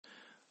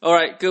All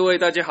right， 各位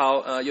大家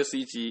好，又是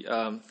一集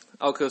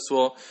奥克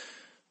说，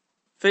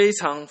非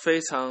常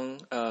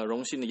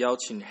荣幸的邀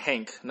请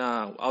Hank。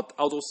那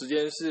澳洲时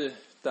间是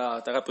大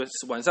概不是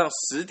晚上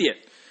10点，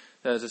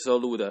这时候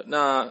录的。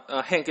那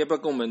Hank 要不要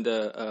跟我们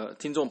的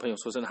听众朋友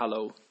说声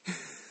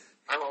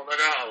Hello？Hello， 大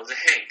家好，我是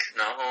Hank，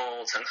 然后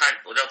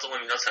我叫中文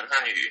名叫陈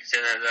汉宇，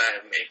现在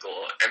在美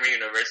国 Emory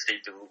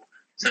University 读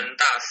升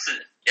大4，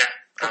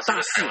然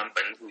后是台湾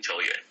本土球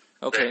员。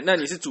OK， 那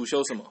你是主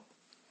修什么？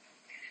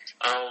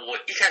我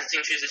一开始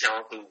进去是想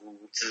要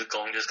读资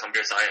工，就是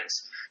Computer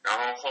Science， 然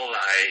后后来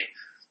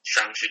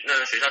想学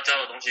那学校教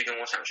的东西跟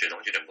我想学的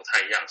东西有点不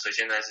太一样，所以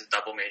现在是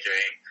double major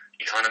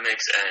in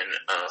Economics and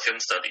Film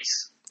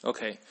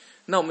Studies。OK，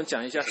 那我们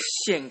讲一下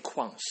现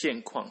况。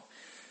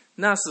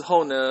那时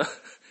候呢，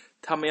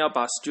他们要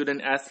把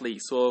student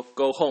athlete 说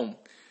go home，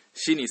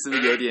 心里是不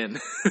是有点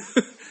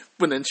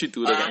不能去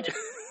读的感觉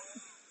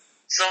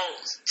？So，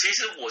 其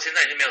实我现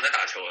在已经没有在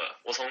打球了。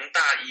我从大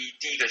一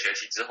第一个学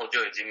期之后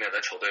就已经没有在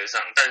球队上，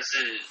但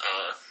是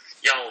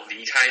要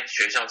离开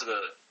学校这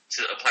个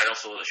是 apply 到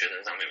所有的学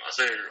生上面嘛。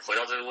所以回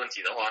到这个问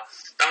题的话，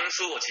当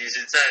初我其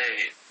实在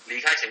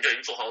离开前就已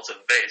经做好准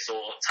备，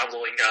说差不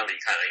多应该要离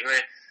开了，因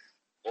为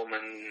我们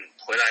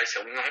回来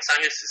前，我们3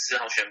月14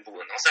号宣布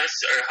了，然后3月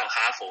12号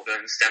哈佛跟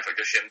Stanford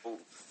就宣布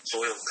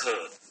所有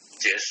课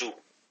结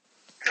束，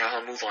然后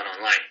move on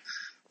online。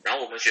然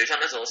后我们学校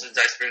那时候是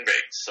在 Spring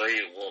Break， 所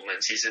以我们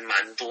其实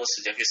蛮多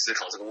时间去思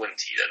考这个问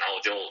题的。然后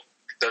我就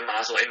跟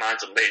妈说：“妈，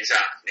准备一下，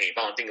你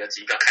帮我订个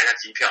机票，看一下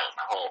机票。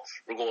然后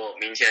如果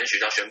明天学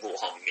校宣布的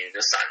话，我们明天就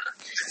散了。”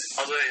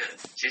所以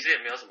其实也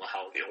没有什么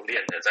好留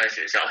恋的在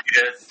学校，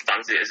因为房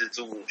子也是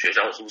住学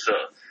校宿舍，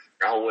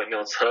然后我也没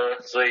有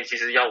车，所以其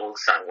实要我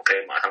闪，我可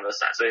以马上就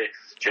闪。所以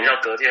学校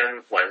隔天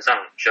晚上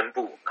宣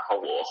布，然后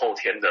我后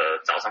天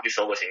的早上去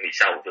收个行李，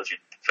下午就去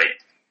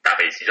搭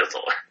飞机就走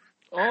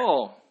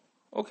了。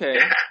OK，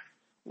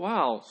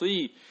 哇哦，所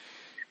以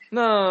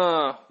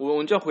那我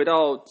们就要回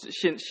到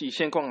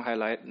现况还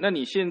来。那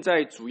你现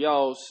在主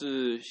要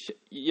是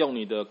用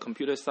你的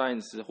computer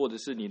science 或者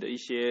是你的一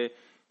些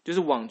就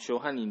是网球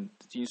和你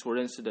所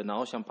认识的，然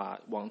后想把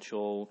网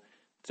球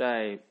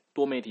在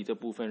多媒体这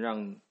部分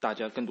让大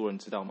家更多人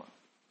知道吗？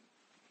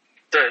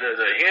对，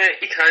因为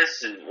一开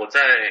始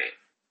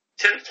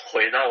先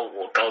回到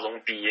我高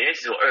中毕业，因为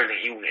其实我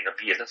2015年的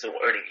毕业，但是我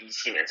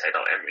2017年才到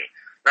Emory。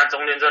那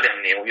中间这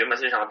2年，我原本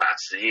是想要打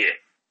职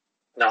业，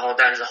然后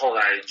但是后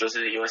来就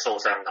是因为受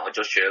伤，然后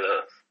就学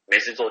了没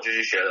事做，就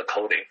去学了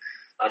coding，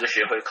 然后就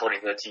学会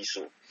coding 的技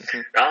术，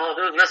然后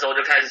就那时候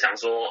就开始想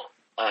说，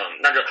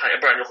那就要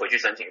不然就回去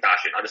申请大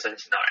学，然后就申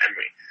请到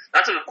Emory。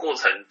那这个过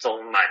程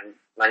中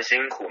蛮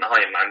辛苦，然后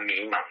也蛮迷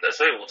茫的，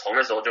所以我从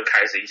那时候就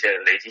开始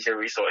累积一些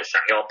resource，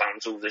 想要帮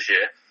助这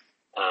些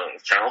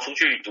想要出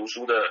去读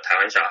书的台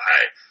湾小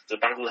孩，就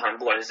帮助他们，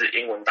不管是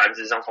英文单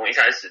字上，从一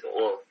开始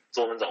我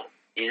做那种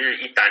1日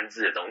1单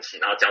字的东西，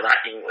然后教他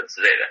英文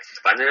之类的，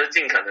反正就是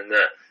尽可能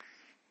的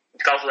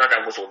告诉大家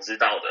我所知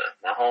道的。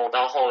然后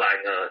到后来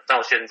呢，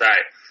到现在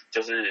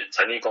就是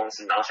成立公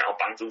司，然后想要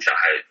帮助小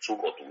孩出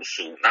国读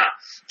书，那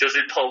就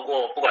是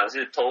不管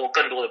是透过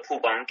更多的曝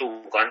光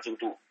度、关注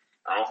度，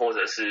然后或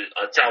者是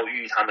教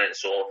育他们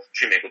说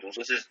去美国读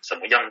书是什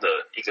么样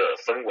的一个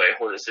氛围，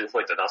或者是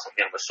会得到什么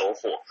样的收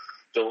获。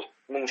就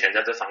目前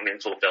在这方面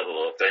做比较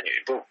多的耕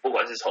耘，不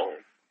管是从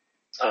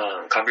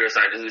computer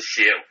science 就是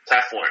写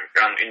platform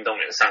让运动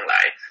员上来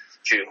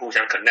去互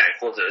相 connect，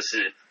 或者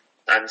是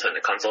单纯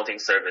的 consulting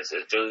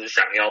services， 就是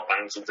想要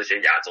帮助这些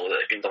亚洲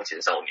的运动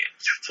青少年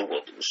出国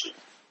读书。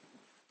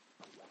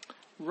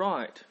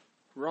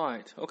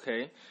Right,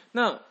 OK。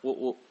那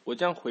我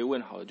这样回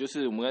问好了，就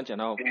是我们刚才讲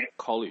到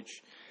college，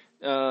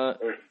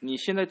你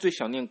现在最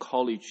想念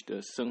college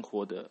的生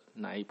活的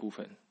哪一部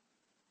分？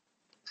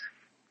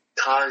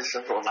 college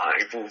生活哪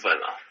一部分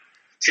啊？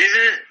其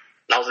实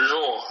老实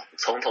说，我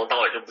从头到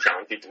尾就不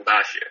想去读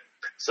大学，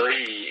所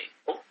以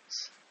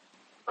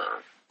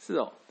是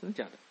哦，真的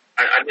假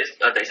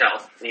的？等一下哦，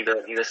你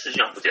的视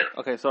讯不见了。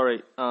Okay,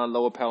 sorry,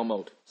 lower power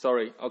mode.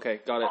 Sorry, okay,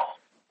 got it.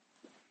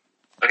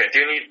 Okay, do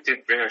you need to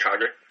bring a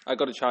charger? I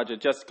got a charger,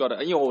 just got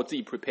it. 因为我自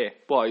己 prepare，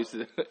 不好意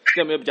思，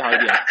这样没有比较好一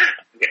点。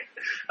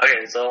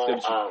Okay, so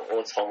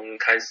我从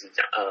开始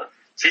讲，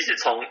其实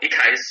从一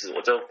开始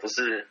我就不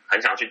是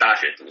很想去大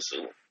学读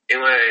书，因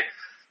为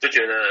就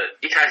觉得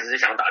一开始是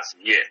想打职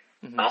业，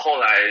然后后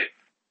来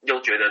又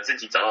觉得自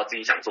己找到自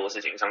己想做的事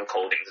情，像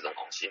coding 这种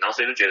东西，然后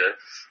所以就觉得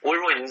我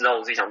如果已经知道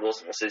我自己想做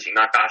什么事情，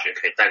那大学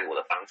可以带给我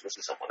的帮助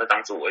是什么？那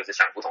当初我一直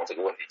想不通这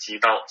个问题，即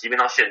便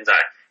到现在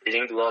已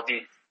经读到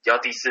第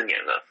4年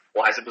了，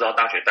我还是不知道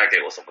大学带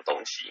给我什么东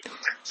西。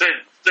所以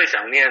最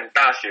想念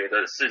大学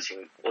的事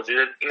情，我觉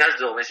得应该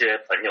只有那些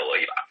朋友而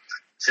已吧。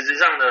实质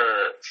上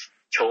的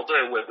球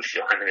队我也不喜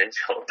欢那边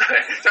球队，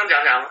这样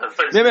讲很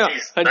愤世嫉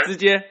俗，很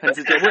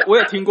直接。我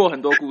有听过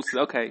很多故事。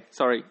OK,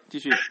 sorry， 继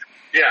续。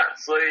Yeah，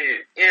 所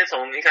以因为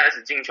从一开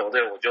始进球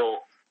队，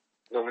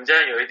我们家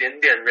有一点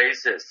点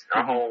racist，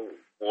 然后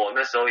我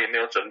那时候也没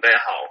有准备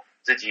好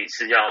自己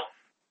是要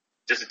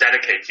就是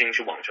dedicate 进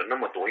去网球那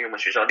么多，因为我们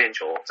学校练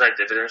球在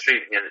Division 3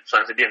里面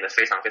算是练得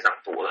非常非常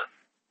多了。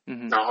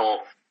然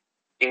后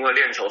因为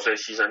练球，所以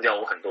牺牲掉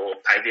我很多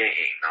拍电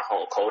影然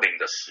后 coding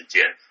的时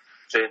间。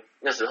所以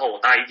那时候我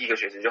大一第一个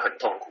学期就很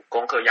痛苦，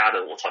功课压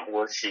得我喘不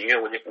过气，因为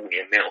我已经5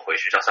年没有回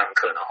学校上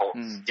课，然后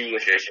第一个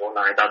学期我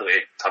拿一大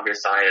堆 computer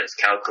science、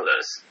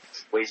calculus、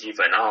微积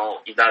分，然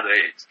后一大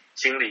堆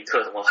心理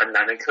课，什么很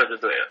难的课就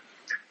对了。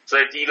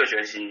所以第一个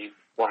学期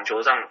网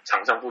球场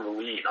上不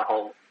如意，然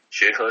后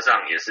学科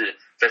上也是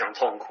非常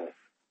痛苦，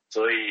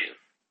所以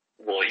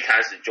我一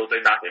开始就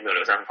对大学没有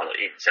留下很好的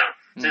印象，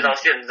直到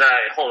现在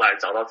后来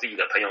找到自己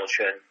的朋友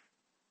圈，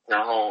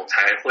然后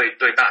才会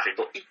对大学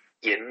多一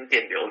点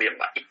点留恋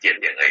吧，一点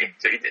点而已，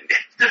就一点点，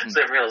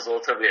所以没有说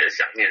特别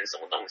想念什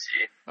么东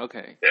西。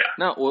OK， 对啊。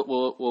那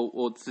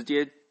我直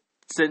接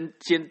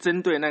先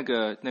针对那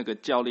个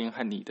教练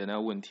和你的那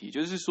个问题，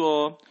就是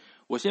说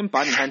我先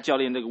把你和教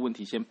练这个问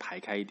题先排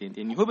开一点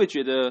点，你会不会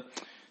觉得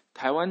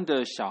台湾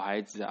的小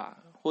孩子啊，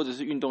或者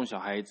是运动小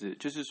孩子，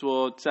就是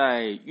说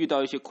在遇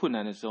到一些困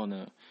难的时候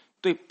呢，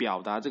对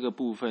表达这个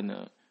部分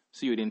呢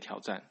是有点挑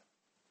战？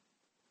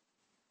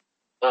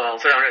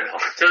非常认同，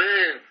就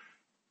是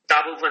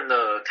大部分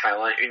的台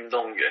湾运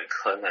动员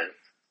可能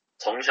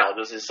从小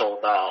就是受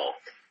到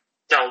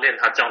教练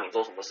他叫你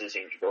做什么事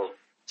情你都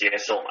接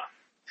受嘛，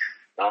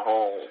然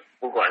后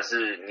不管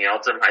是你要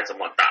正牌怎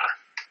么打，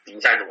比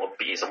赛怎么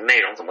比，什么内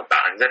容怎么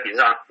打，你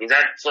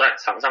在坐在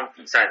场上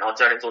比赛，然后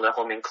教练坐在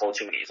后面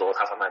coaching 你说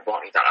他反牌不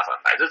好，你打他反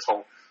牌，这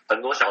从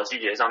很多小细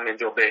节上面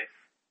就被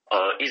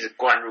一直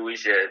灌入一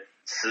些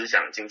思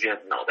想进去的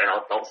脑袋，然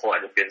后到后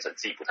来就变成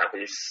自己不太会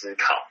去思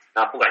考，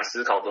那不敢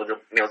思考之后就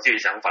没有自己的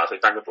想法，所以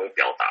当然就不会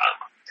表达了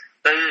嘛。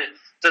但是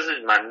这是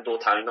蛮多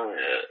台湾运动员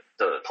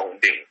的通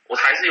病，我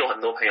还是有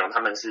很多朋友他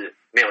们是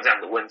没有这样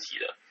的问题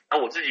的。那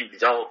我自己比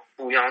较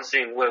不一样，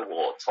是因为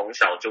我从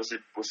小就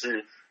是不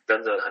是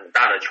跟着很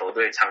大的球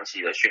队长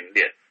期的训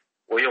练，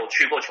我有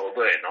去过球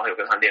队，然后有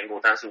跟他练过，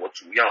但是我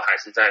主要还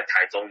是在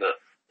台中的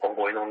蓬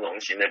勃运动中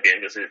心那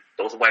边，就是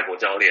都是外国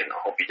教练，然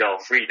后比较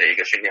free 的一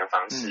个训练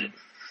方式。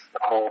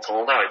然后从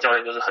头到尾教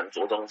练就是很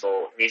着重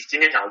说你今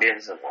天想要练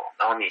什么，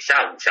然后你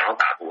下午想要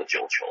打多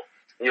久球，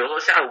你有时候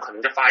下午可能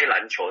就发一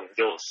篮球你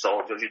就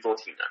收就去做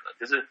体能了，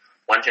就是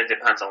完全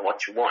depends on what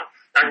you want。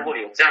 那如果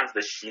你有这样子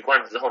的习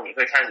惯之后，你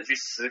会开始去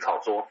思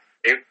考说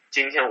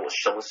今天我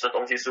什么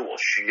东西是我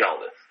需要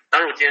的，那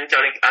如果今天教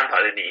练安排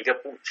了你一个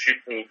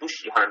你不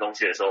喜欢的东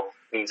西的时候，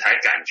你才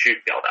敢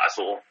去表达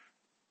说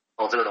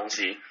这个东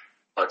西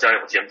教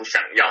练我今天不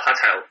想要，他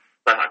才有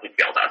办法去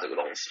表达这个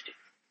东西。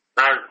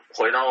那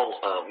回到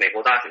美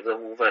国大学这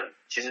部分，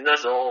其实那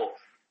时候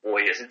我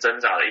也是挣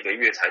扎了1个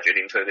月才决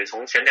定退队，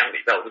从前2个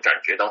礼拜我就感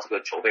觉到这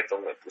个球队氛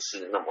围不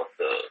是那么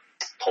的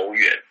投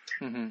缘，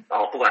然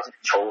后不管是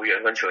球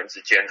员跟球员之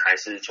间还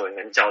是球员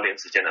跟教练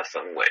之间的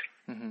氛围，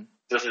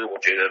就是我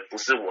觉得不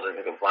是我的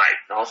那个 vibe，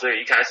 然后所以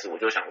一开始我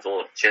就想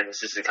说先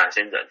试试看，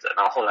先忍着，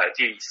然后后来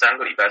第3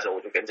个礼拜的时候我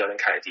就跟教练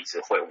开了第一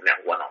次会，我们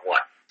2个 one on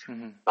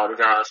one，然后就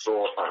跟他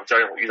说教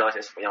练我遇到一些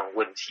什么样的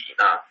问题，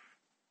那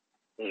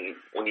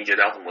你觉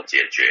得要怎么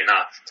解决？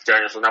那教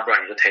练就说那不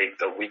然你就 take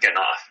a weekend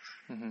off，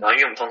然后因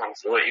为我们通常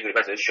只会1个礼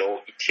拜只会休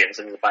1天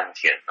甚至半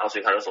天，然后所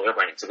以他就说要不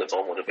然你这个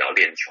周末就不要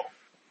练球，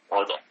然后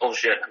我就说oh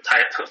shit， 太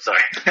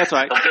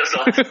sorry， 然后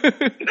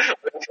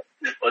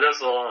我就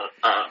说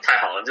太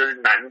好了，就是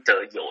难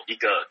得有一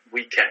个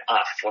weekend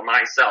off for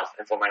myself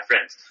and for my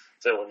friends，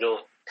 所以我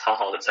就好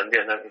好的沉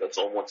淀在那个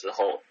周末之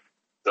后，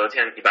隔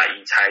天礼拜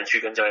一才去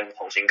跟教练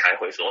重新开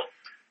会说，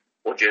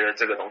我觉得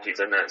这个东西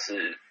真的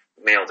是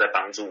没有在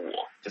帮助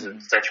我，就是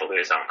在球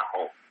队上，然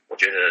后我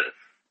觉得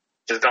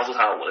就是告诉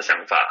他我的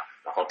想法，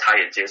然后他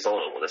也接受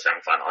了我的想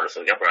法，然后就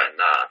说要不然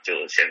那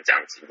就先这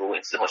样子，如果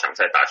你之后想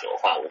再打球的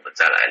话，我们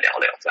再来聊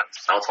聊这样子，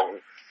然后从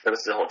那个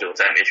之后就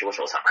再也没去过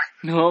球场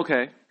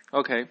了。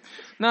OK，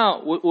 那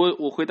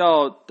我回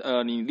到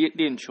你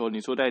练球，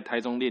你说在台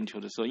中练球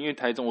的时候，因为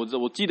台中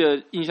我记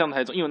得印象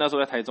台中，因为我那时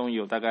候在台中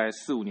有大概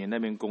4-5年那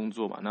边工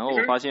作嘛，然后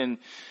我发现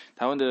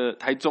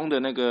台中的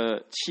那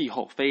个气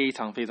候非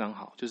常非常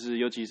好，就是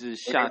尤其是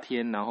夏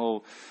天，然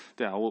后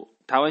对啊，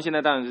台湾现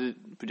在当然是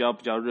比较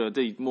热，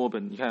这里墨尔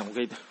本你看我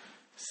可以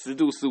10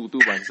度15度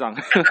晚上，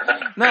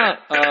那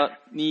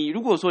你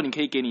如果说你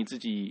可以给你自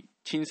己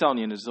青少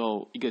年的时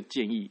候一个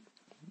建议，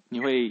你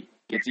会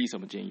给自己什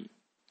么建议？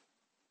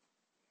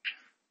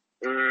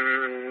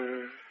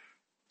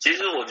其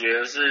实我觉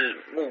得是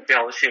目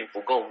标性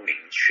不够明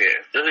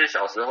确，就是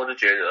小时候就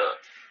觉得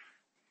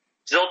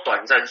只有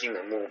短暂性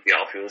的目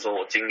标，比如说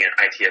我今年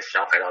ITS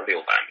想要排到600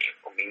名，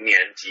我明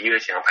年几月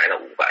想要排到500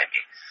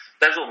名，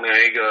但是我们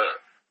有一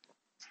个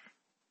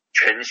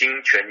全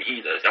心全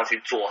意的要去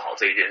做好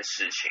这一件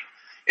事情，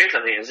因为可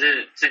能也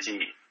是自己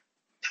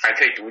还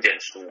可以读点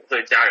书，所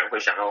以家人会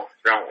想要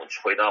让我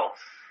回到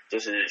就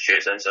是学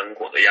生生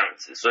活的样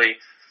子，所以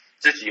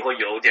自己会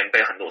有点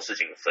被很多事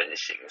情分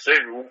心，所以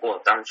如果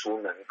当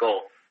初能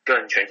够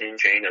更全心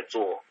全意的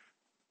做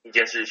一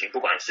件事情，不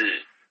管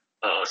是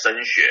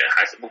升学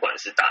还是不管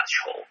是打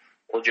球，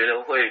我觉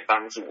得会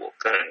帮助我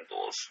更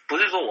多。不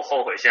是说我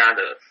后悔现在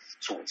的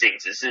处境，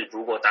只是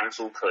如果当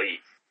初可以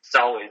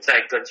稍微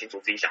再更清楚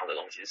自己想要的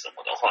东西是什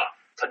么的话，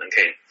可能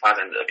可以发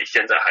展的比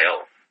现在还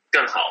要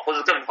更好，或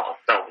者更好，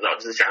但我不知道，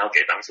就是想要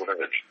给当初那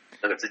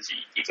个自己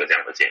一个这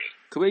样的建议。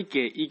可不可以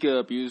给一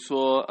个，比如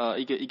说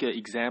一个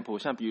example，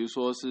 像比如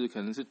说是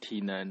可能是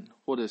体能，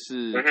或者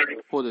是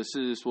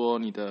说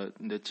你的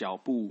脚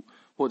步，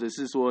或者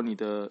是说你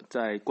的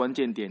在关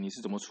键点你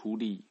是怎么处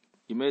理，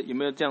有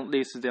没有这样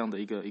类似这样的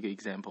一个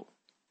example？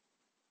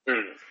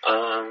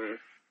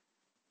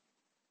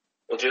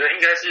 我觉得应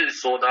该是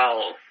说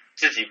到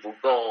自己不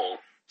够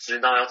知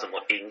道要怎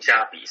么赢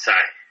下比赛，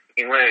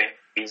因为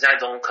比赛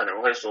中可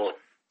能会说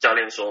教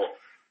练说，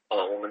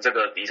我们这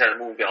个比赛的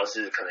目标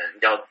是可能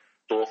要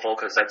多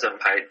focus 在正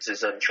拍制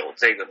胜球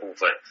这个部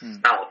分，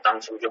那我当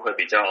初就会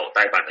比较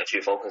呆板的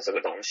去 focus 这个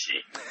东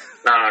西。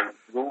那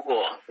如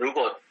果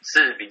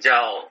是比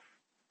较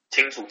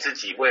清楚自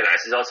己未来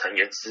是要成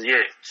为职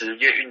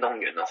业运动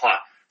员的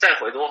话，再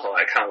回过头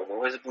来看，我们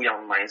会是不一样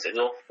的 mindset， 就是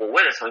说我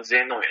为了成为职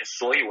业运动员，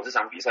所以我这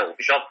场比赛我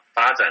必须要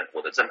发展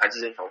我的正拍制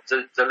胜球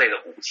这类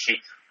的武器，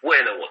为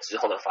了我之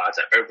后的发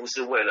展，而不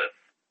是为了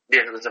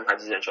练这个正拍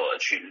制胜球而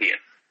去练。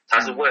它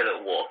是为了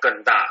我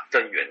更大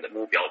更远的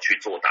目标去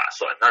做打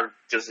算，那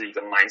就是一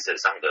个 mindset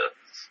上的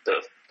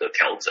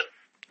调整。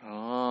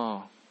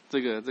哦，这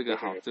个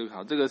好，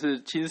这个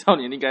是青少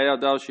年应该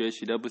都要学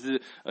习的，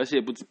而且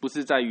不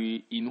是在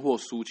于赢或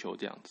输球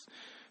这样子。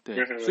对，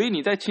所以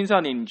你在青少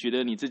年，你觉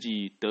得你自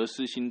己得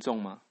失心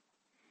重吗？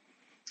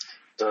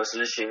得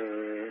失心，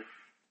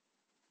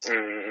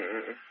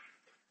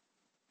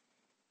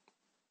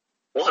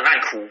我很爱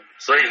哭，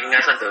所以应该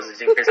算得失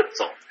心非常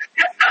重。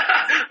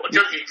我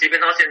就即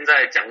便到现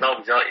在讲到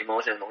比较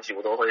emotion 的东西，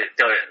我都会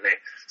掉眼泪。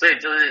所以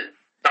就是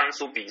当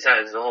初比赛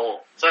的时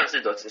候，算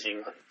是得失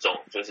心很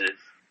重。就是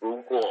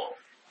如果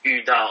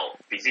遇到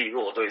比自己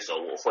弱的对手，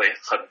我会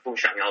很不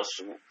想要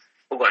输，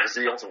不管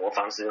是用什么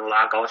方式，用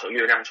拉高球、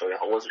月亮球也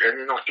好，或是人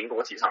家那种赢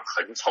过几场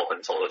很丑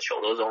的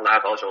球，都是用拉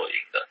高球赢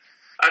的。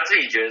自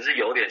己觉得是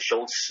有点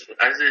羞耻，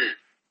但是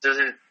就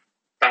是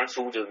当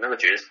初就那个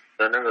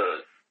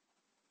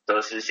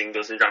得失心，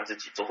就是让自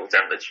己做出这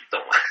样的举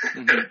动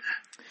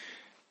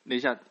等一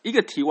下，一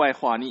个题外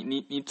话，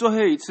你最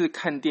后一次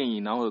看电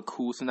影然后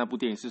哭是那部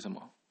电影是什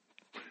么？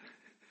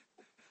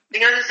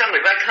应该是上礼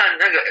拜看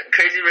那个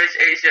Crazy Rich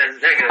Asians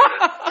那个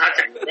他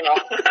讲的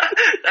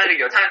那个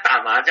有他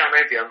打麻将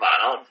那边吧，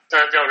然后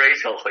他叫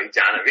Rachel 回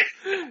家那边，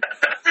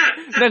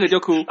那个就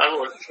哭。然后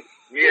我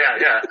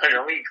yeah 很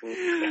容易哭。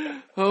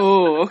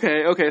哦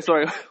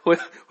，OK，sorry，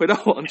 回到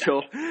网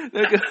球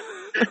那个。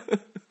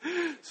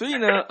所以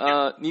呢，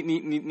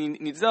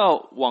你知道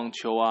网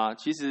球啊？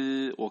其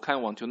实我看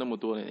网球那么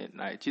多年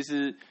来，其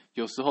实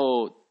有时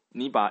候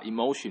你把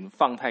emotion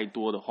放太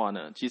多的话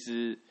呢，其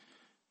实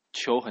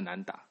球很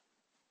难打。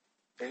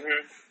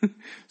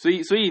所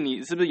以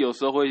你是不是有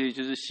时候会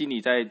就是心里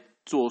在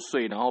作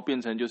祟，然后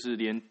变成就是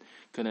连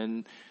可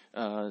能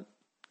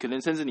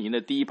甚至你赢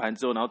了第一盘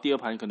之后，然后第二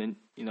盘可能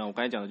我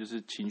刚才讲的就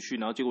是情绪，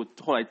然后结果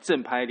后来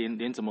正拍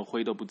连怎么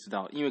挥都不知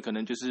道，因为可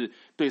能就是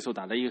对手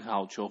打了一个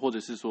好球，或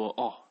者是说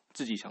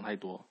自己想太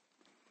多。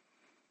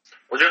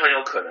我觉得很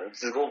有可能，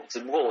只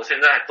不过我现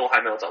在都还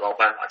没有找到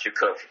办法去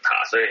克服它，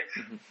所以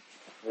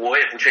我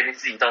也不确定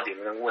自己到底有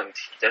没有问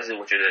题，但是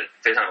我觉得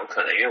非常有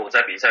可能，因为我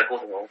在比赛过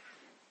程中，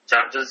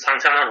就是相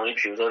当容易，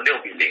比如说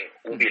6-0、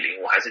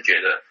5-0，我还是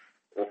觉得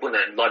我不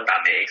能乱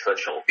打每一颗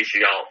球，我必须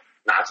要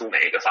拿住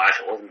每一个发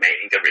球或者每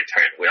一个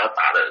return， 我要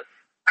打的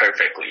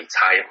perfectly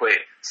才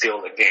会 seal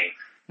the game。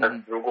那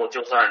如果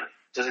就算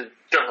就是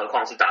更何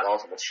况是打到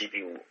什么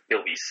7-5、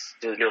6-4，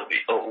就是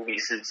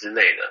5-4之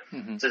类的，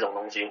这种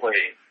东西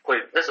会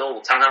那时候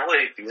我常常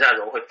会比赛的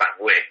时候会反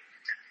胃，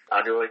然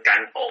后就会干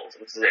呕什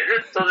么之类的，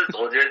都是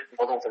我觉得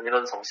某种层面都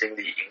是从心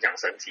理影响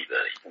身体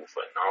的一部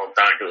分，然后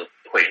当然就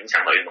会影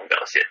响到运动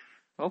表现。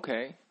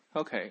OK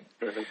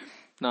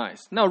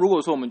Nice。那如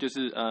果说我们就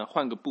是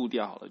换个步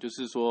调好了，就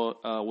是说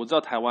我知道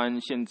台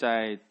湾现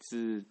在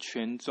是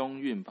全中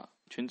运吧？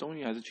全中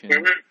运还是全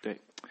对？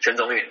全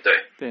中运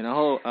对。然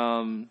后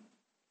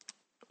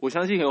我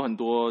相信有很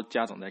多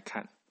家长在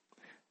看，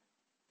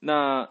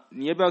那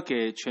你要不要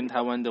给全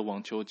台湾的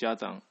网球家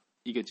长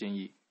一个建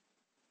议？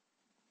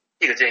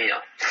一个建议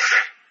啊，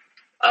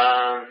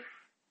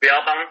不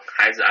要帮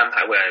孩子安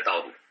排未来的道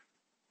路，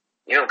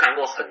因为我看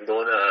过很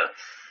多的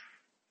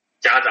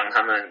家长，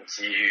他们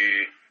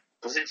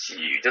不是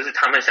急于，就是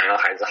他们想要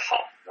孩子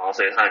好，然后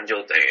所以他们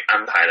就等于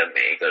安排了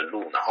每一个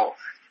路，然后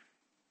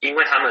因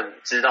为他们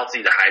知道自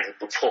己的孩子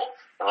不错，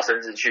然后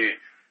甚至去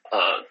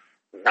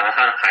拿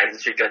他的孩子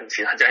去跟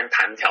其他家人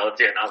谈条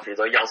件，然后比如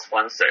说要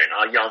sponsor， 然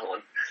后要什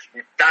么，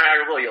大家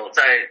如果有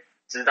在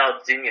知道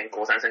今年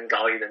国3升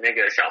高1的那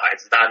个小孩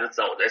子，大家就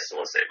知道我在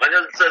说谁。反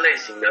正就是这类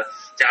型的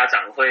家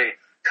长会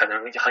很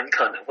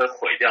可能会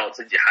毁掉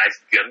自己孩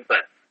子原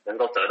本能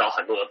够得到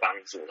很多的帮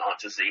助，然后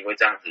就是因为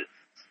这样子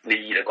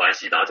利益的关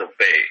系，然后就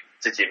被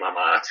自己妈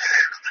妈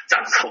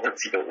掌控了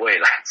自己的未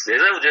来之类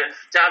的。所以我觉得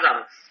家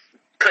长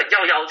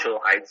要求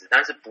孩子，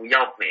但是不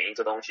要每一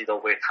个东西都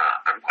为他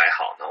安排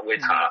好，然后为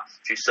他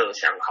去设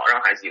想好，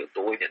让孩子有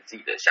多一点自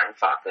己的想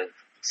法跟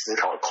思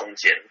考的空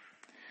间。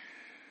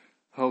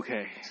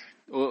OK，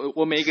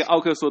我每一个奥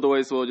客说都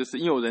会说，就是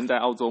因为我人在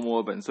澳洲墨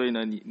尔本，所以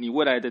呢，你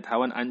未来的台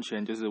湾安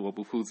全就是我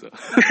不负责。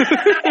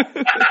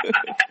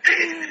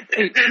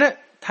那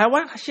台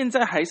湾现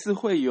在还是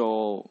会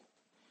有，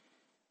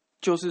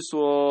就是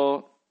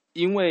说，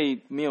因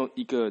为没有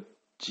一个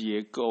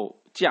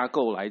架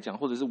构来讲，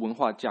或者是文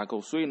化架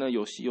构，所以呢，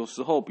有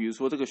时候，比如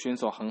说这个选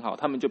手很好，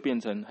他们就变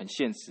成很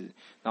现实，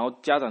然后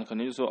家长可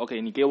能就说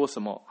 ，OK， 你给我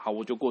什么，好，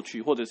我就过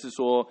去，或者是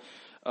说，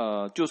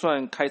就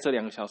算开车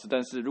2个小时，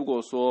但是如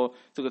果说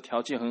这个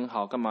条件很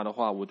好，干嘛的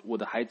话，我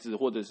的孩子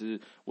或者是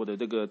我的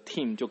这个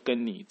team 就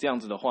跟你这样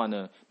子的话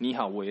呢，你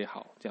好我也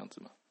好，这样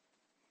子嘛。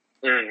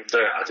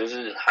对啊，就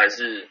是还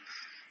是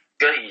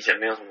跟以前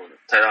没有什么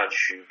太大的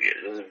区别，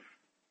就是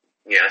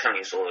也像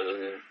你说的，就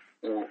是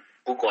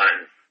不管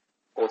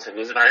过程，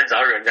就是反正只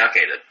要人家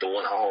给的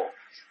多，然后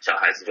小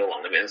孩子就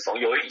往那边送。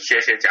有一些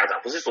家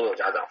长，不是所有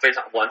家长，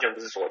完全不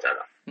是所有家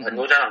长，很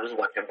多家长就是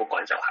完全不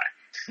管小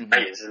孩，那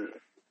也是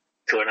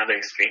to another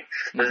extreme，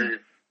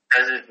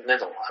但是那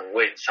种很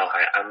为小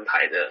孩安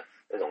排的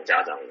那种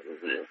家长，就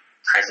是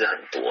还是很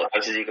多，它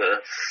是一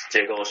个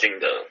结构性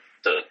的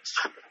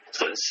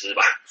损失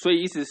吧。所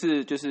以意思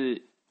是就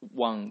是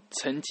往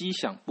成绩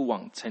想，不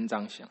往成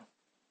长想。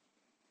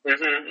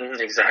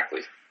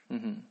Exactly。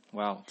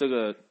哇，这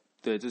个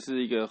对，这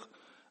是一个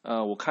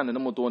我看了那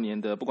么多年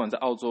的，不管在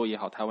澳洲也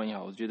好，台湾也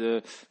好，我觉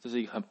得这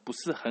是一个不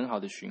是很好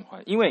的循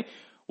环。因为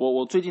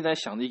我最近在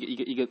想的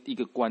一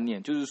个观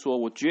念，就是说，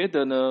我觉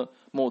得呢，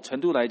某程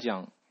度来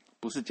讲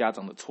不是家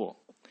长的错，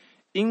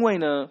因为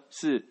呢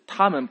是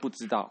他们不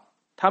知道，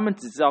他们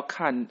只知道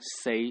看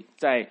谁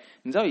在，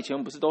你知道以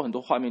前不是都很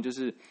多画面就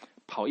是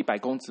跑100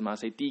公尺吗？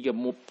谁第一个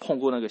碰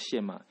过那个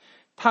线吗？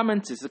他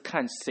们只是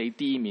看谁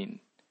第一名，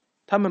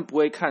他们不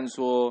会看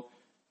说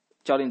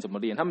教练怎么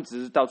练，他们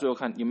只是到最后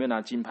看有没有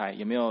拿金牌，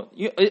有没有，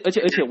因为而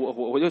且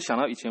我就想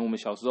到以前我们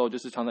小时候就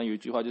是常常有一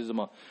句话就是什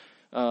么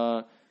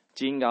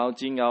金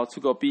鳌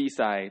出国比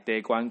赛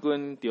得冠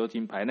军丢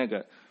金牌，那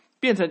个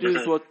变成就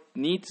是说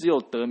你只有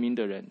得名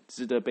的人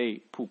值得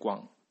被曝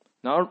光，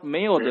然后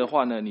没有的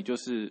话呢，你就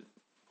是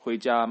回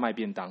家卖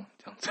便当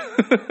这样子。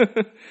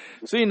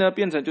所以呢，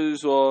变成就是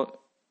说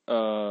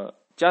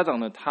家长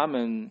呢，他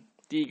们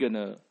第一个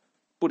呢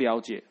不了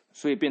解，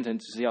所以变成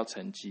只是要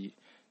成绩。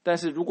但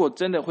是如果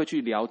真的会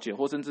去了解，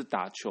或甚至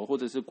打球，或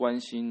者是关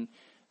心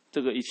这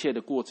个一切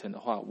的过程的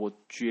话，我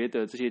觉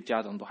得这些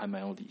家长都还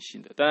蛮有理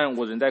性的。当然，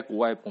我人在国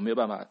外，我没有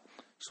办法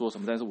说什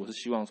么，但是我是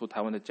希望说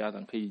台湾的家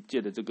长可以借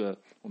着这个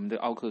我们的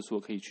奥克说，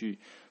可以去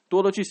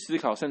多的去思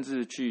考，甚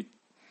至去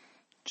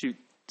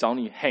找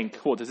你 Hank，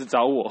 或者是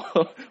找我，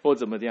或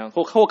怎么样，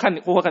或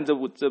看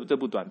这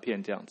部短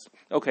片这样子。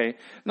OK，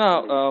 那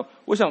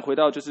我想回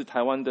到就是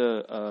台湾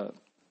的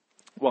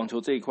网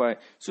球这一块，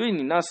所以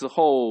你那时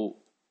候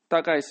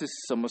大概是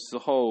什么时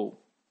候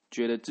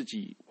觉得自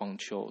己网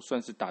球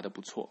算是打得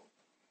不错？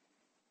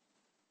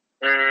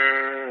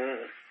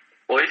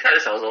我一开始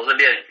小时候是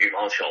练羽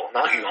毛球，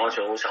然后羽毛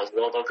球我小时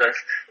候都跟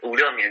5、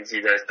6年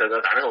级的哥哥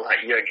打，那时候我才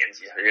1、2年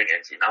级还是2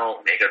年级，然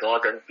后每个都要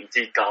跟比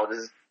自己高，就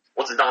是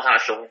我只到他的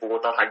胸部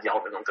到他腰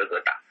的那种哥哥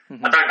打，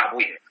当然打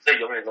不赢，所以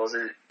永远都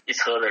是一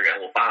车的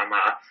人，我爸妈，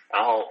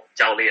然后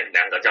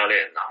2个教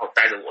练，然后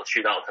带着我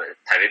去到可能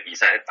台北比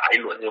赛打一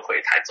轮就回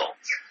台中，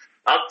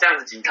然后这样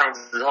子几趟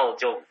之后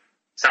就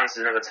丧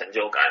失那个成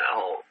就感，然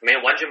后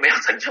完全没有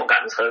成就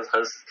感，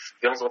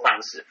不用说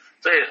丧失，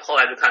所以后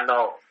来就看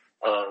到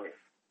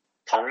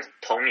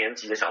同年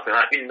级的小朋友，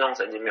他运动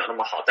成绩没有那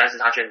么好，但是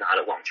他却拿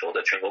了网球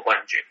的全国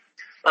冠军。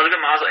然后就跟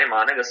妈妈说：“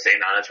妈，那个谁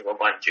拿了全国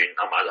冠军？”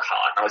然后妈说：“好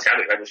啊。”然后下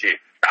个礼拜就去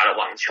打了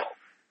网球。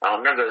然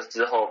后那个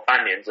之后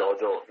半年之后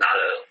就拿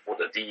了我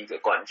的第一个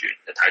冠军，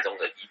台中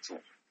的乙组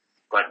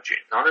冠军。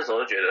然后那时候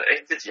就觉得，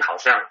自己好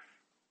像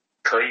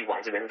可以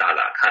往这边打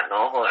打看。然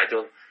后后来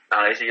就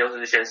拿了一些又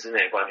是先室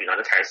内冠军，然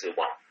后就开始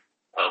往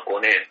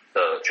国内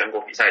的全国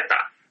比赛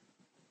打。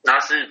然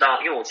后是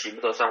到，因为我起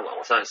步都算晚，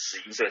我算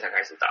11岁才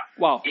开始打，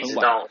哇，一直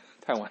到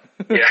太晚，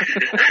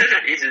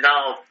一直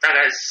到大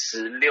概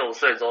16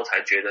岁之后才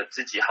觉得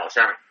自己好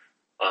像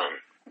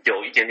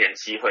有一点点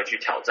机会去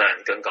挑战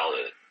更高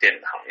的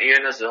殿堂，因为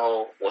那时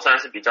候我算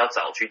是比较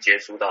早去接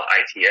触到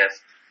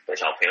ITF 的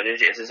小朋友，就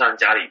是也是算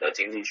家里的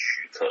经济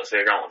许可，所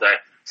以让我在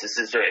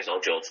14岁的时候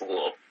就有出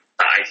国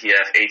打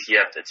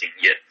ATF 的经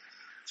验，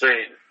所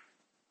以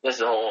那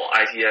时候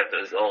ITF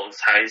的时候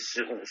才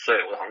15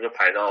岁，我好像就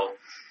排到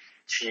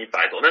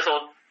700多，那时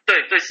候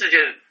对世界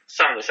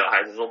上的小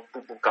孩子说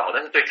不高，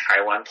但是对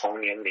台湾同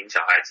年龄小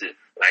孩子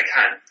来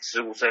看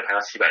，15岁排到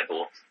700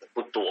多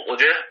不多。我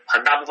觉得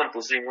很大部分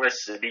不是因为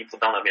实力不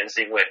到那边，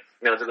是因为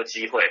没有这个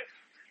机会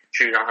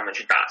去让他们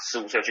去打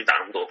15岁去打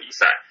那么多比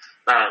赛。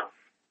那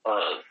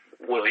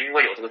我因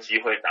为有这个机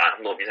会打那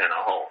么多比赛，然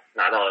后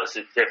拿到了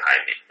世界排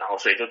名，然后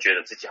所以就觉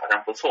得自己好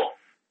像不错。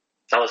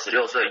到了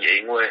16岁，也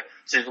因为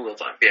制度的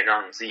转变，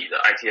让自己的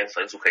ITF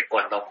分数可以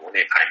灌到国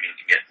内排名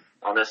里面。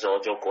然后那时候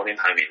就国内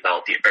排名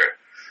到第2，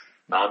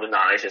然后就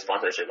拿了一些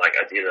sponsorship like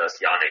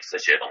Adidas、Yonex 这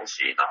些东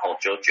西，然后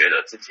就觉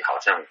得自己好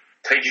像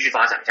可以继续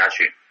发展下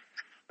去。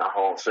然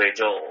后所以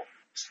就，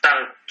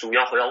但主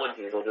要回到问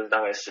题的时候，就是大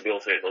概16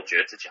岁的时候，觉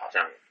得自己好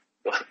像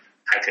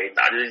还可以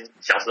打，就是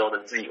小时候的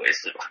自以为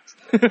是吧。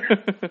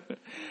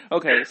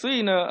OK， 所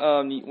以呢，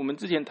我们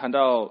之前谈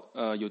到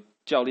有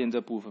教练这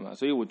部分嘛，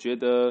所以我觉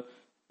得，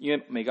因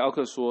为每个奥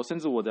客说，甚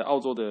至我的澳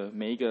洲的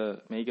每一个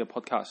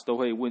podcast 都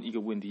会问一个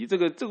问题，这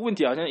个问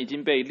题好像已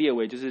经被列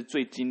为就是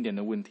最经典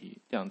的问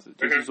题，这样子，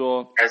就是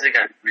说，还是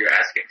敢 you're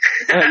asking，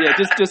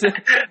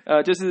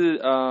 就是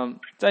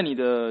在你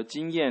的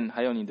经验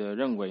还有你的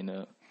认为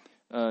呢，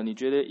你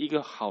觉得一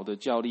个好的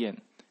教练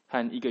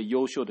和一个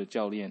优秀的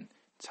教练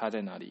差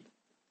在哪里？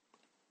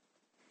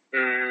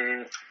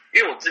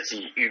因为我自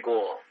己遇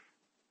过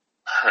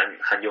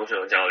很优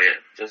秀的教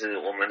练，就是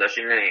我们的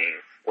训练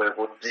营，我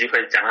有机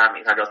会讲他的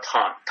名，他叫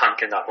Tom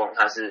Kendall，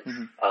 他是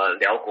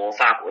辽国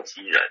法国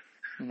籍人，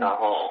然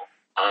后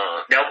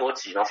辽国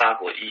籍，然后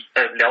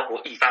辽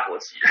国裔法国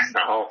籍人，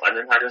然后反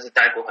正他就是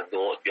带过很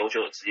多优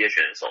秀的职业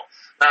选手。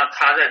那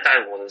他在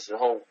带我的时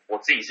候，我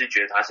自己是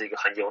觉得他是一个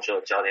很优秀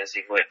的教练，是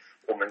因为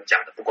我们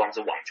讲的不光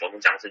是网球，我们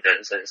讲的是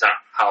人生上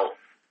how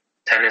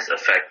tennis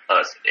affect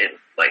us in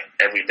like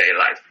everyday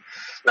life。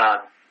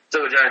那这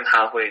个教练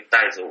他会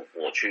带着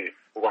我去，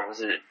不光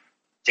是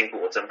进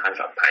步我正拍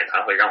反拍，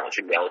他会让我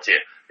去了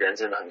解人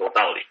生的很多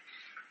道理。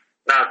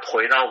那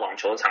回到网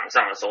球场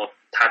上的时候，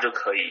他就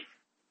可以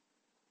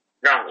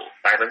让我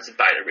100%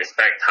的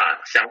respect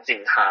他，相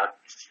信他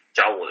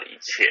教我的一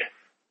切。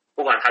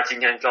不管他今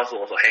天告诉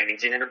我说，嘿，你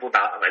今天就不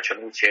打反拍，全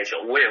部切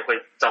球，我也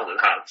会照着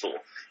他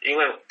做，因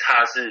为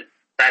他是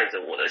带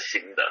着我的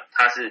心的，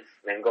他是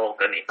能够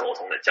跟你沟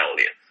通的教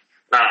练。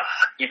那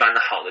一般的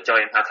好的教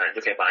练，他可能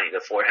就可以把你的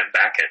forehand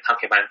backhand， 他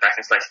可以把你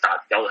backhand slice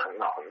教得很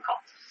好很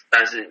好，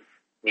但是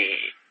你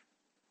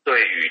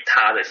对于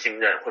他的信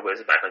任会不会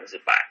是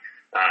100%？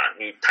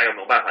他有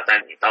没有办法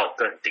带你到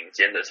更顶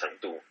尖的程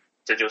度？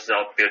这就是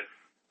要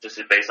就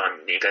是 based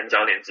on 你跟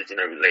教练之间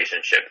的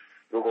relationship。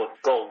如果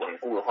够稳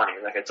固的话，你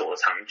们才可以走得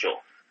长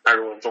久。那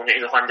如果中间一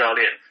直换教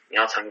练，你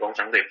要成功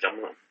相对比较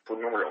不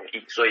那么容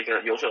易。所以一个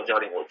优秀的教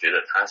练，我觉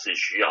得他是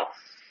需要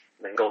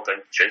能够跟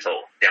选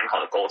手良好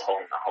的沟通，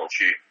然后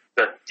去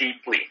更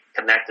deeply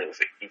connected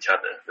with each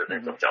other 的那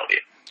种教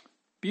练。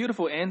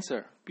Beautiful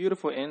answer。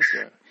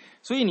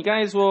所以你刚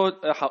才说，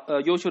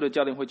优秀的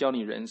教练会教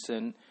你人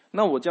生。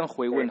那我这样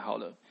回问好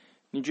了，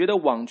你觉得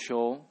网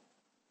球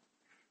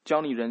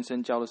教你人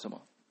生教了什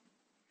么？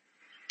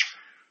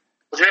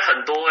我觉得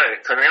很多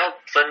可能要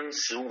分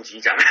15集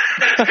讲。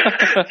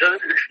就是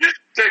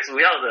最主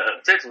要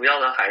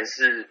的还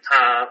是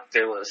他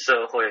给我的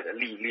社会的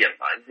历练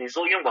吧。你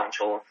说因为网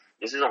球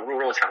也是这种弱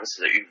肉强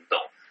食的运动，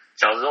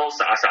小时候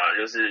傻傻的，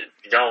就是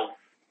比较，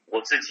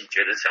我自己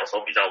觉得小时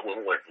候比较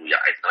温文儒雅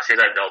一点，现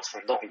在比较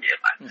冲动野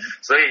蛮，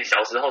所以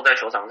小时候在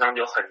球场上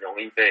就很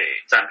容易被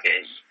占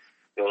便宜，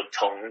有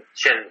从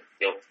线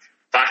有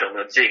发球有没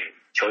有进，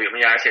球有没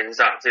有压在线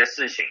上，这些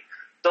事情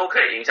都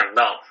可以影响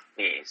到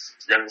你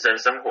人生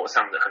生活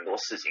上的很多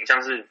事情，像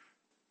是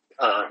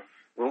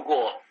如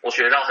果我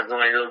学到很重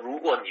要的就是，如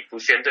果你不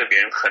先对别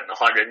人狠的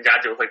话，人家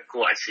就会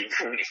过来欺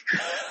负你。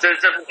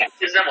这不管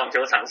就是在网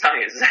球场上，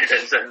也是在人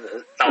生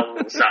的道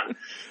路上，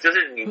就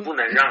是你不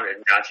能让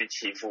人家去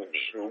欺负你。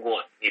如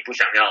果你不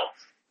想要，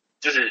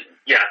就是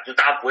就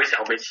大家不会想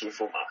要被欺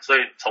负嘛。所以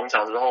从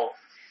小之后，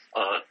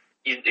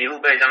一路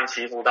被这样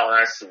欺负到大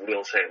概15、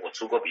16岁，我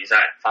出国比赛，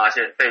发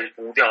现被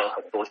污掉了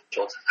很多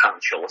场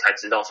球，我才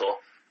知道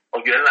说，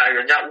原来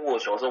人家污我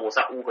球的时候，我是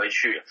要污回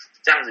去，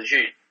这样子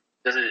去。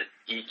就是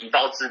以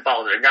暴制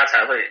暴的，人家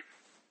才会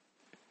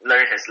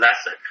learn his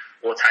lesson，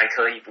 我才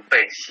可以不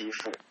被欺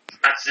负。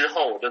那之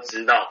后我就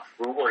知道，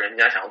如果人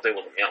家想要对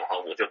我怎么样的话，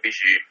我就必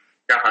须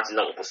让他知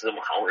道我不是那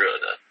么好惹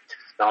的。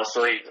然后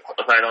所以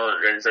apply 到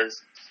人生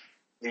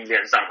历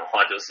练上的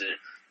话，就是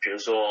比如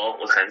说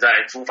我可能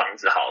在租房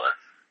子好了，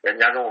人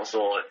家跟我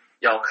说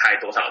要开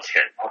多少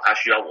钱，然后他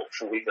需要我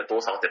付一个多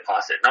少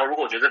deposit， 然后如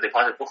果我觉得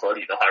deposit 不合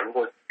理的话，如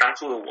果当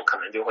初的我可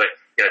能就会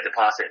给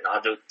deposit， 然后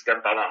就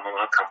跟爸爸妈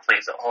妈 complain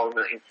说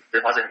那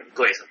deposit 很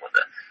贵什么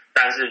的。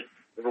但是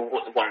如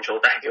果网球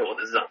带给我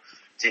的这种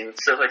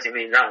社会经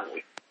历，让我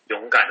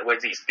勇敢的为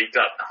自己 speak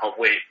up， 然后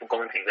为不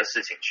公平的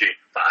事情去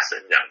发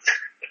声，这样子。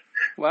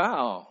哇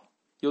哦，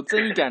有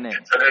正义感呢，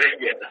扯得有点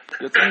远了。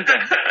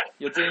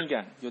有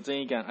正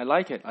义感 ，I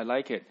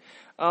like it。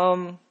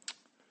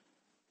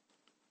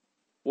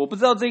我不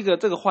知道这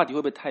个话题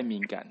会不会太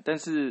敏感，但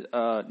是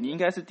你应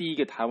该是第一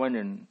个台湾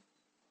人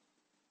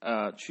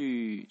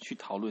去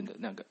讨论的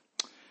那个。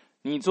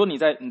你说你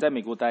在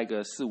美国待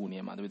个4、5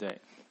年嘛，对不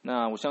对？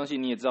那我相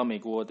信你也知道美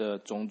国的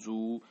种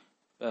族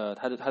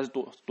它是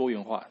多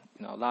元化，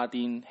然后拉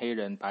丁、黑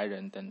人、白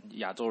人等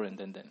亚洲人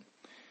等等。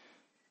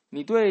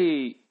你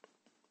对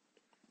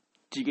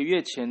几个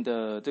月前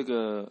的这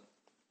个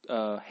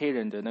黑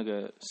人的那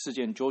个事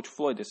件 George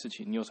Floyd 的事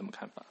情，你有什么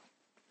看法？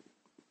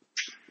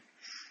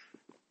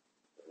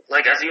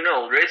 Like as you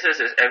know,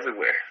 racism is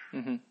everywhere.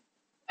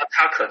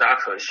 它可大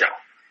可小。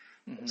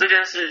这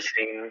件事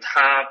情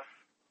它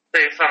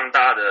被放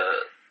大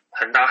的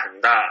很大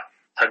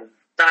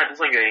一部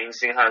分原因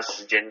是因为它的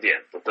时间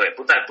点不对，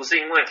不是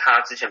因为它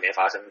之前没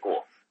发生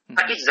过，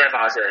它一直在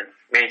发生，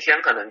每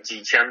天可能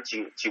几千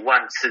几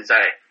万次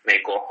在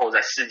美国或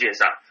在世界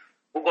上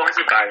不光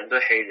是白人对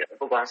黑人，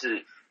不光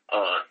是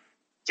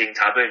警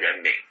察对人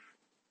民，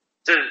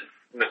这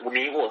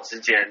你我之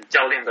间，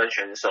教练跟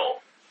选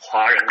手，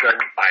华人跟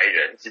白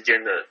人之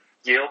间的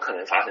也有可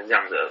能发生这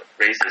样的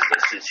racist 的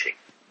事情，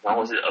然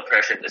后是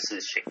oppression 的事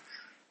情。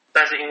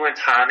但是因为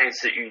他那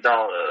次遇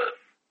到了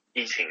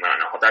疫情嘛，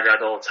然后大家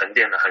都沉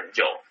淀了很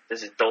久，就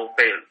是都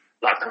被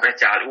拉挡在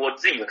家里。我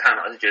自己的看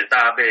法是觉得大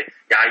家被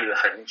压抑了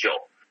很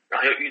久，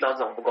然后又遇到这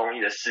种不公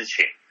义的事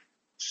情，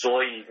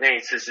所以那一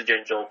次事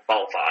件就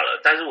爆发了。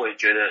但是我也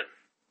觉得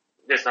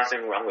there's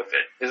nothing wrong with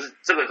it， 就是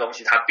这个东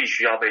西它必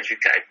须要被去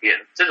改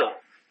变。这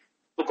种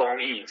不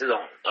公义、这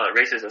种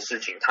racist 的事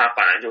情，它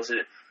本来就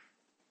是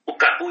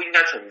不应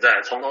该存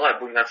在，从头到尾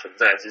不应该存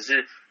在，只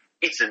是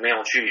一直没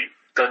有去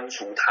根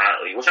除它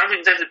而已。我相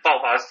信这次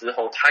爆发之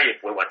后，它也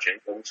不会完全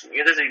根除，因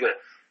为这是一个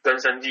根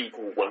深蒂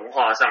固、文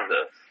化上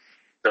的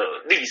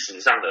历史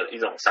上的一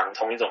种伤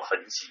痛、一种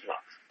痕迹嘛。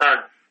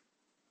那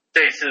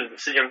这一次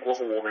事件过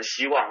后，我们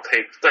希望可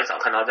以更少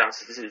看到这样的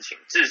事情，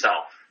至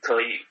少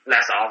可以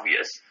less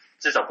obvious，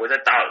 至少不会在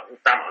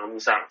大马路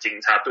上警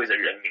察对着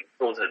人民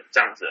做着这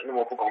样子的那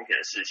么不公平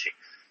的事情。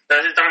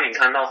但是当你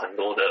看到很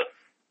多的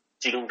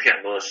纪录片、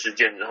很多的事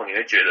件之后，你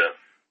会觉得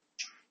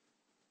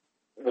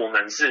我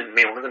们是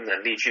没有那个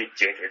能力去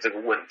解决这个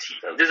问题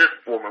的，就是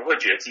我们会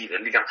觉得自己的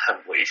力量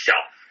很微小。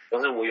就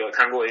是我有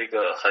看过一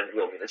个很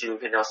有名的纪录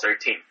片叫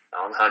 13，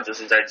 然后他就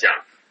是在讲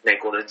美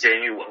国的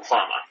监狱文化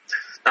嘛。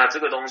那这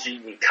个东西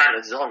你看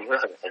了之后，你会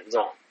很沉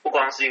重，不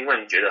光是因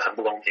为你觉得很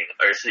不公平，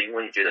而是因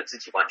为你觉得自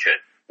己完全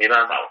没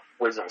办法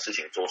为这种事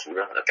情做出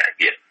任何的改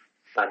变。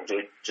那你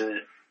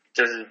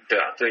就是对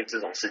啊，对这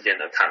种事件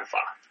的看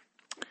法。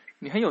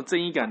你很有正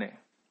义感耶。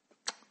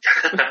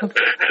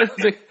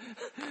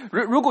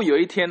如果有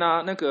一天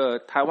啊，那个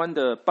台湾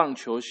的棒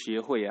球协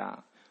会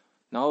啊，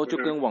然后就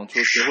跟网球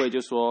协会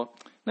就说，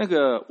那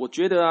个我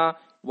觉得啊，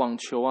网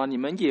球啊，你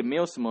们也没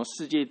有什么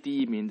世界第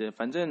一名的，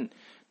反正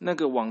那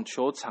个网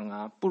球场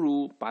啊，不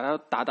如把它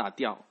打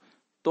掉，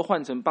都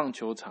换成棒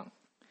球场，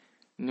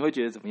你会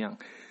觉得怎么样？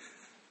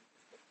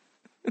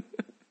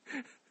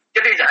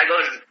就跟你讲一个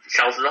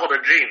小时候的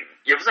dream，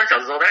 也不算小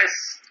时候，大概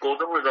国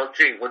中的时候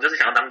dream， 我就是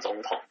想要当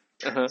总统。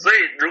所以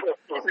如果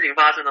这种事情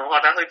发生的话，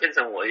它会变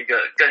成我一个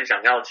更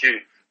想要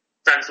去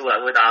站出来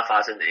为大家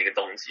发声的一个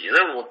东西。所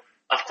以我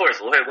of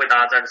course 我会为大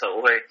家站出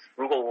来，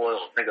如果我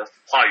有那个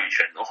话语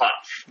权的话，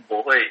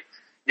我会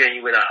愿意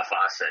为大家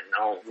发声，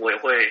然后我也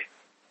会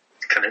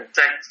可能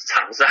在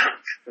场上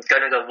跟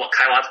那个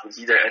开挖土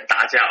机的人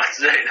打架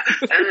之类的。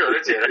但是我就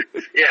觉得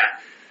yeah，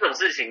 这种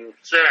事情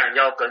虽然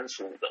要根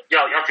除的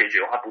要解决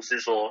的话，不是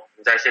说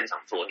你在现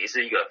场做，你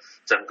是一个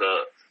整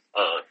个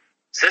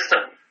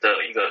system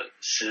的一个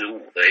失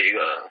误的一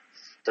个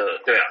的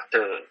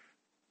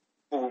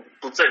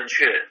不正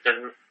确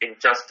跟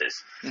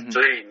injustice，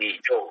所以你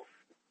就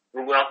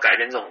如果要改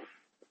变这种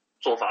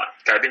做法，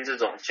改变这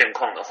种现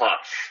况的话，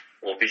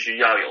我必须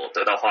要有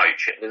得到话语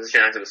权。就是现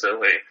在这个社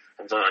会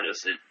很重要，就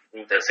是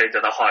你的谁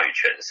得到话语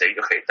权，谁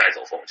就可以带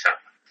走风向。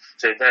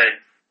所以在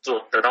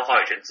得到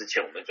话语权之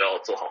前，我们就要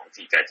做好我们自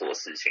己该做的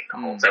事情，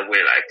然后在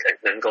未来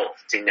能够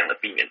尽量的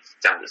避免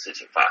这样的事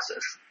情发生。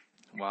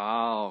哇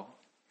哦！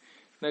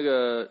那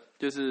个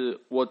就是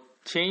我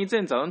前一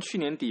阵早上去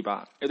年底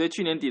吧，对，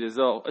去年底的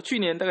时候，去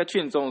年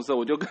中的时候，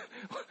我就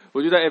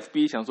在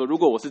FB 想说，如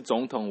果我是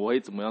总统，我会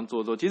怎么样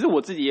做？其实我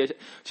自己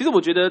其实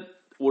我觉得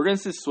我认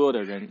识所有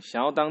的人，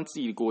想要当自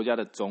己国家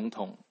的总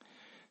统，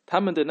他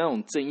们的那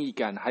种正义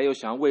感，还有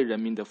想要为人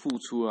民的付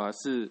出啊，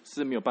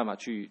是没有办法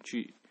去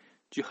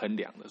衡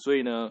量的。所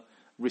以呢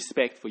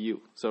 ，respect for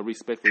you，so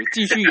respect for you，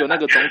 继续有那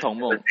个总统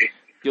梦。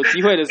有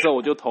机会的时候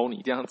我就投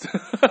你这样子。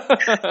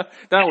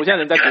当然我现在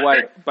人在国外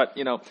 ，but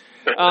you know，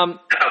 I'll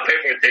pay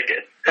for a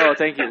ticket. Oh,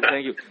 thank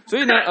you. 所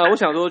以呢，我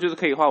想说就是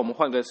可以的话，我们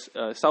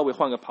稍微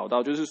换个跑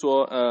道，就是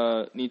说，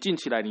你近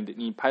期来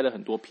你拍了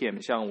很多片，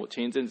像我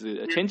前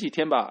几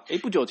天吧，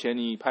不久前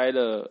你拍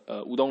了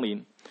吴东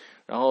林，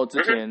然后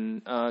之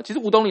前其实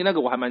吴东林那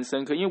个我还蛮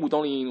深刻，因为吴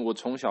东林我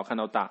从小看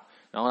到大，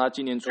然后他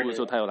今年初的时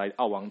候他有来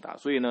澳网打，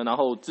所以呢，然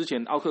后之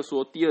前奥克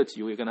说第2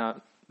集我也跟他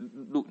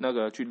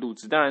去录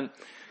制，当然。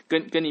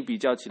跟你比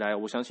较起来，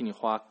我相信你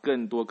花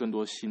更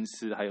多心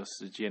思，还有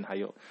时间，还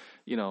有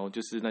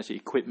就是那些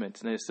equipment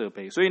那些设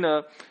备。所以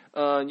呢，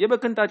要不要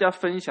跟大家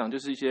分享，就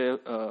是一些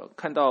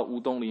看到吴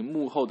东林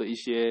幕后的一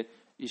些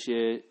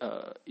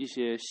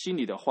心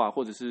里的话，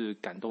或者是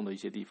感动的一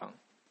些地方？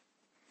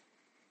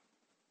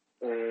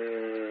因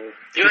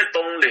为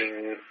东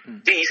林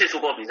第一次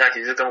出国比赛，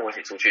其实跟我一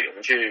起出去，我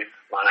们去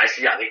马来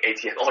西亚的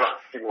ATF， Hold on，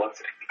 去过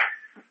这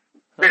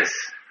里。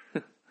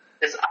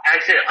This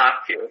actually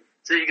up here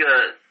是一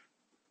个。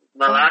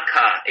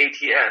Malacca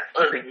ATF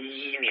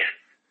 2011年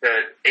的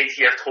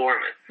ATF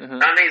Tournament，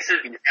那次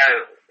比赛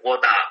我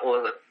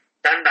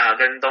单打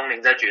跟东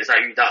林在决赛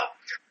遇到，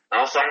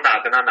然后双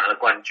打跟他拿了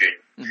冠军。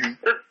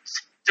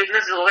就是那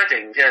时候在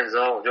剪影片的时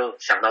候，我就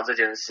想到这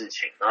件事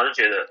情，然后就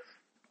觉得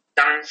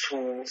当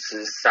初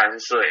13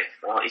岁，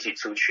然后一起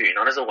出去，然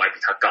后那时候我还比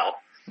他高，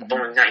东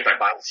林现在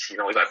187，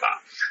然后我180，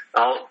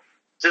然后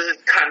就是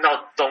看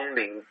到东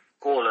林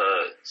过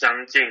了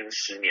将近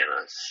10年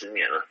了，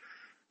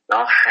然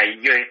后还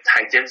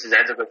坚持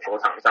在这个球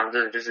场上，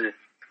真的就是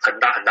很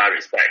大很大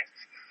respect。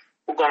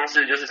不光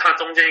是就是他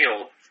中间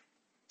有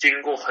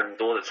经过很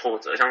多的挫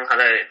折，像他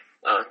在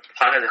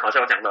好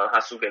像有讲到他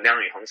输给梁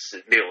宇宏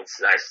16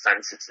次还是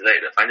13次之类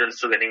的，反正就是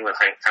输给另外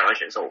台湾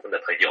选手我们的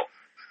朋友，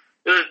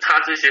就是他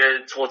这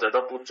些挫折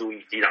都不足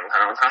以抵挡他，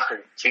然后他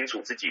很清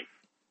楚自己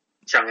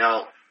想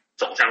要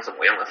走向什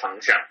么样的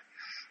方向。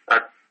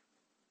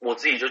我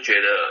自己就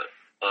觉得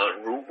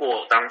如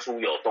果当初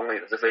有东林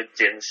的这份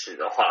坚持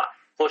的话，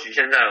或许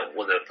现在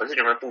我的粉丝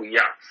群会不一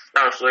样。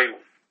那所以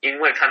因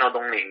为看到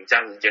东林这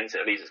样子坚持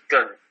的例子，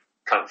更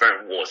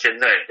confirm 我现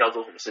在要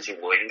做什么事情，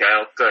我应该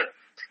要更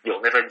有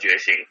那份决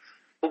心。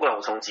不管我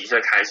从几岁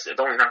开始，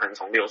东林他可能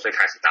从6岁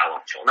开始打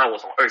网球，那我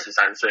从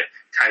23岁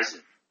开始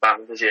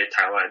帮这些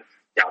台湾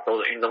亚洲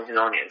的运动青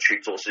少年去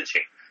做事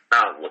情，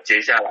那我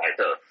接下来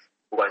的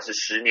不管是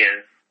10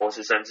年或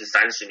是甚至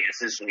30年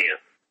40年，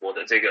我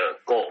的这个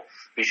goal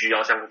必须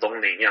要像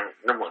东林一样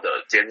那么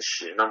的坚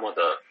持，那么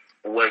的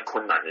不畏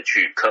困难的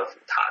去克服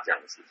它，这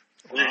样子。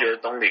我就觉得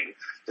东林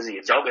就是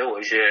也教给我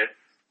一些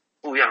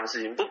不一样的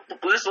事情，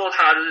不是说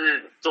他就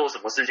是做什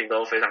么事情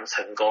都非常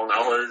成功，然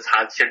后或者是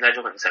他现在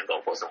就很成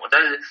功或什么，但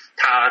是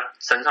他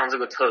身上这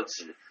个特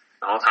质，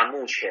然后他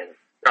目前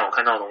让我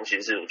看到的东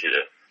西是我觉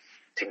得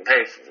挺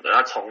佩服的。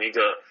他从一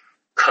个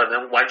可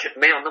能完全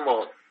没有那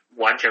么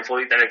完全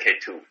fully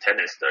dedicated to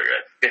tennis 的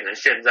人，变成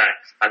现在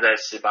他在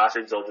18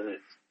岁之后就是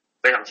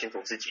非常清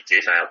楚自己接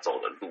下来要走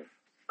的路，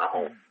然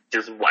后就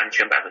是完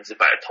全100%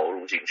的投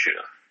入进去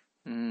了。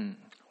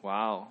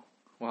哇哦，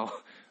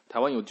台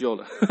湾有救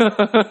了，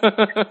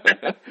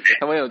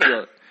台湾有救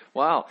了，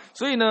哇哦！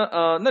所以呢，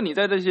那你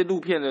在这些录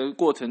片的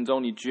过程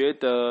中，你觉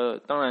得，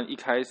当然一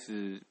开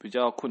始比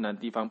较困难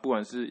的地方，不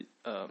管是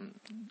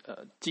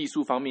技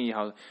术方面也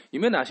好，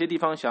有没有哪些地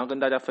方想要跟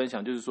大家分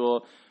享？就是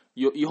说，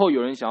以后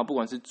有人想要，不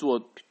管是制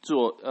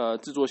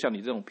作像你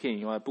这种片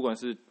以外，不管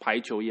是排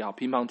球也好，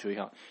乒乓球也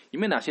好，有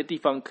没有哪些地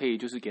方可以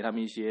就是给他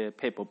们一些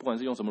paper， 不管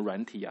是用什么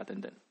软体啊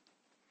等等？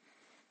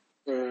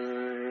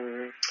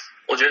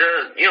我觉得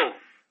因为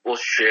我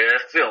学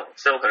film，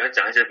 所以我可能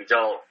讲一些比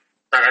较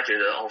大家觉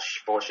得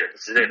bullshit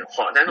之类的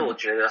话，但是我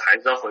觉得还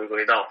是要回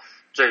归到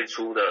最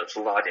初的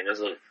出发点，就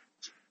是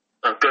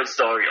good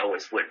story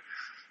always win。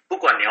不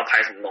管你要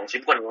拍什么东西，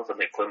不管你用什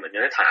么 equipment， 你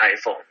在谈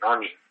iPhone， 然后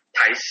你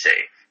拍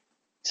谁，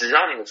只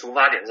要你的出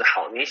发点是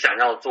好，你想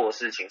要做的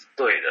事情是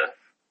对的，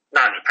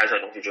那你拍出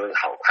来的东西就会是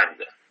好看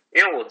的。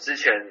因为我之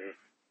前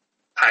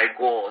拍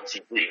过几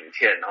部影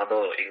片，然后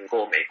都有赢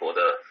过美国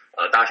的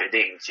大学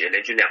电影节，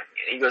连续2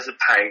年。一个是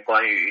拍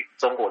关于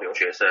中国留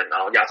学生，然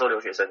后亚洲留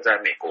学生在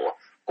美国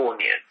过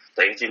年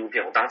的一个纪录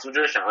片。我当初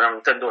就是想要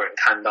让更多人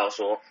看到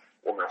说，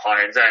我们华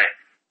人在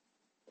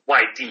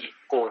外地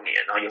过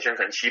年，然后有些人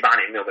可能7、8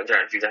年没有跟家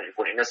人聚在一起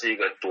过年，那是一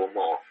个多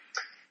么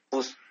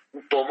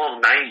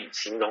难以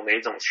形容的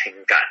一种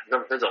情感，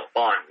那种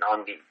bond， 然后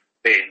你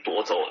被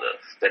夺走的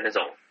那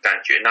种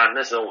感觉。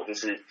那时候我就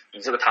是以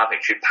这个 topic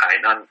去拍，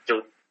那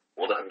就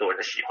获得很多人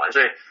的喜欢。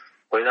所以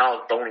回到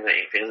东林的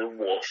影片，就是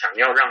我想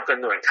要让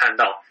更多人看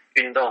到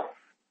运动，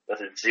就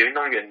是职业运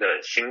动员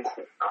的辛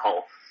苦，然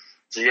后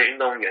职业运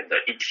动员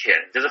的一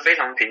天，就是非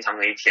常平常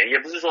的一天，也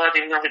不是说他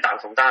今天要去打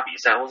什么大比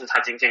赛，或是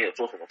他今天有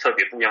做什么特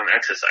别不一样的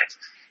exercise，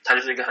 他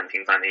就是一个很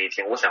平凡的一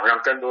天。我想要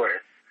让更多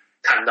人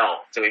看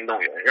到这个运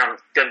动员，让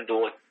更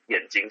多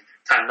眼睛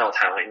看到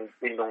台湾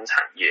运动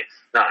产业。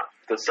那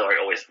good story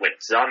always win，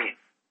 只要你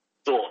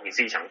做你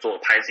自己想做，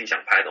拍自己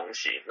想拍的东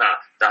西，那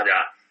大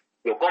家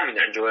有共鸣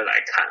的人就会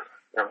来看了。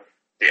那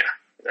Yeah,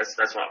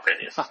 that's my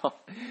opinion.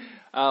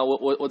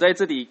 我在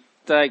这里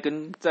在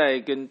跟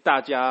大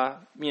家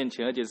面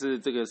前，而且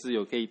这个是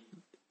有可以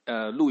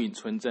录影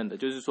存证的，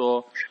就是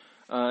说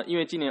因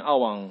为今年澳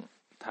网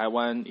台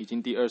湾已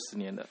经第20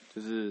年了，就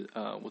是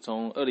我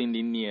从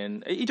2000年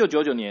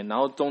1999年，然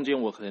后中间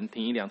我可能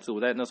停1-2次，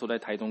我那时候在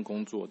台中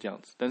工作这样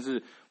子，但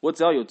是我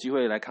只要有机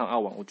会来看澳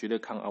网，我绝对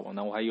看澳网。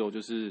那我还有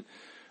就是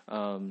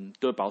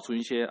都会保存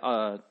一些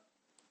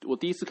我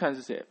第一次看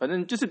是谁，反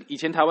正就是以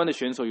前台湾的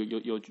选手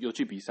有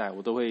去比赛，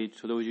我都会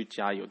去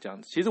加油这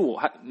样子。其实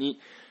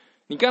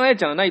你刚才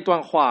讲的那一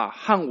段话，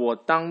和我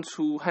当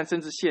初和甚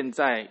至现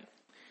在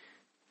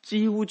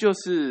几乎就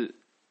是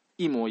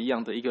一模一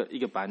样的一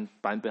个版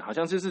本，好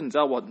像就是你知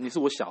道你是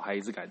我小孩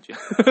子感觉，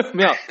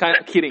没有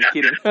kidding。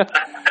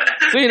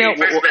所以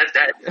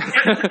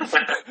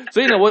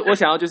呢，我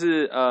想要就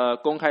是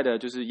公开的，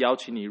就是邀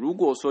请你，如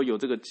果说有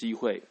这个机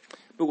会。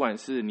不管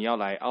是你要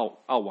来澳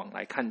网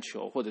来看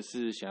球，或者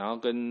是想要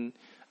跟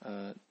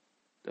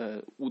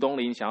吴东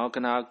林想要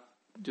跟他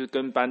就是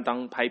跟班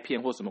当拍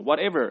片或什么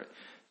whatever，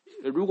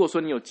 如果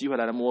说你有机会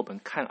来到墨尔本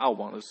看澳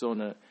网的时候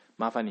呢，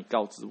麻烦你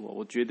告知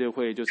我绝对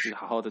会就是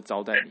好好的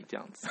招待你这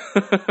样子。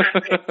你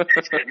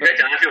再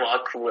讲下去我要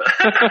哭了。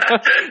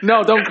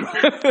No, don't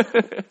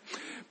cry.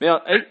 没有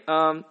I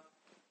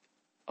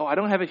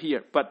don't have it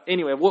here, but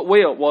anyway，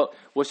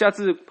 我下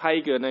次拍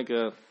一个那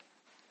个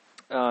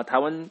台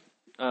湾。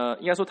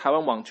应该说台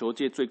湾网球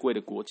界最贵的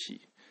国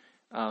旗，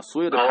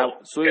所有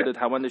的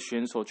台湾的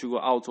选手去过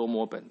澳洲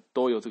墨尔本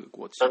都有这个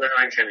国旗，都在那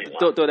边签名吗？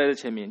都在这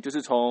签名，就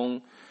是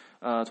从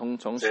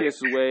谢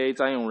淑薇、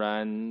张永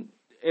然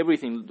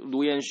 ，everything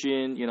卢彦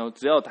勋 ，you know，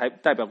 只要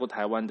代表过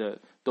台湾的，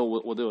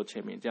我都有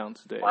签名这样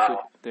子，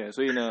对，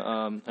所以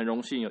呢，很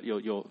荣幸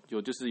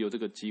有就是有这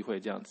个机会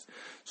这样子，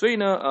所以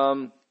呢，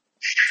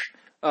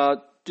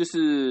就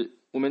是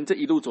我们这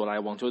一路走来，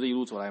网球这一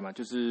路走来嘛，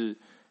就是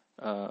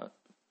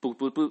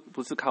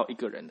不是靠一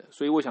个人的，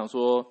所以我想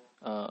说，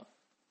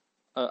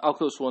奥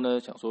克说呢，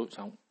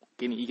想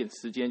给你一点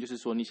时间，就是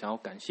说你想要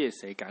感谢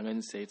谁、感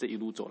恩谁这一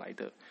路走来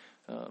的，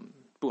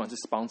不管是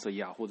sponsor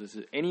也好，或者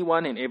是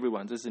anyone and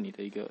everyone， 这是你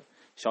的一个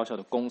小小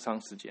的工商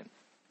时间。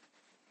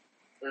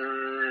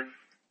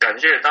感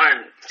谢。当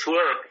然，除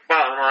了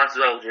爸爸妈妈之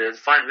外，我觉得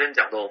放在这边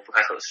讲都不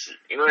太合适，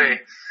因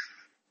为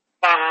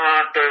爸爸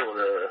妈妈对我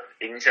的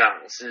影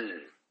响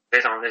是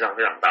非常非常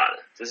非常大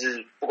的，就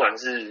是不管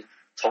是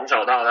从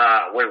小到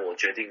大为我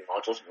决定我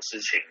要做什么事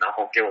情，然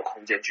后给我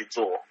空间去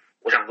做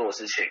我想做的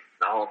事情，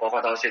然后包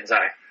括到现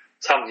在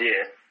创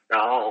业，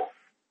然后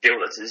给我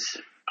的支持，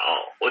然后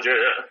我觉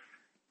得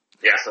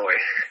sorry，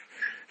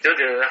 就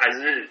觉得还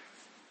是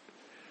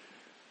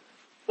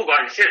不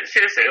管谢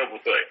谁都不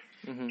对，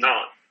那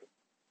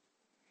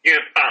因为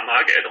爸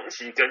妈给的东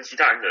西跟其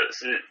他人的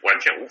是完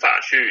全无法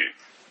去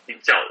比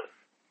较的。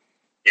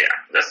Yeah,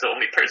 that's the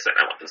only person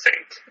I want to say.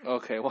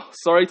 Okay, well,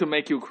 sorry to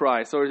make you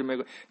cry. Sorry to make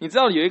you. 你知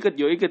道有一个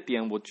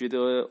点，我觉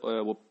得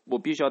我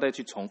必须要再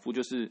去重复，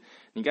就是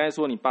你刚才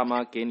说你爸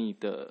妈给你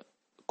的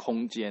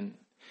空间，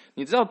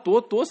你知道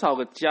多少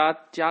个家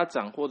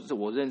长或者是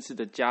我认识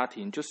的家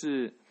庭，就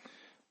是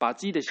把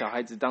自己的小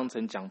孩子当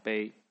成奖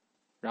杯，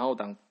然后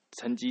当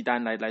成绩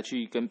单来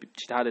去跟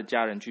其他的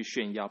家人去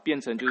炫耀，变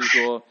成就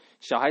是说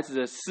小孩子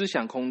的思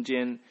想空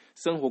间、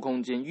生活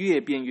空间越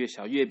变越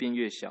小，越变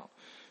越小。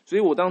所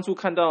以我当初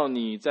看到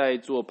你在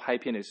做拍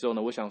片的时候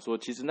呢，我想说，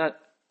其实那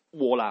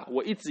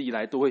我一直以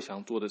来都会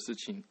想做的事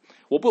情，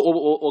我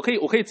可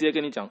以直接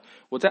跟你讲，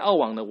我在澳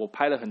网呢，我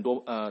拍了很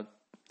多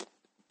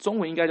中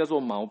文应该叫做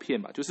毛片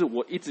吧，就是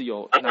我一直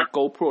有拿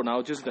GoPro， 然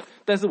后就是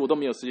但是我都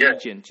没有时间去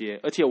剪接，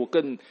而且我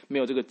更没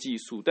有这个技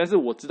术，但是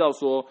我知道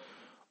说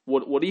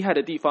我厉害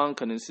的地方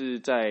可能是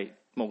在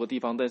某个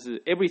地方，但是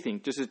everything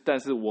但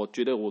是我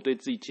觉得我对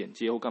自己剪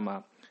接或干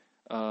嘛。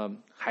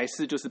还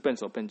是就是笨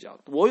手笨脚。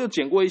我有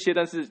剪过一些，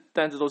但是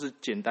都是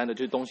简单的，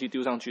就是东西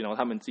丢上去，然后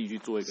他们自己去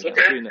做一个。所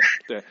以呢，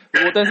对，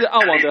但是澳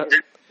网的，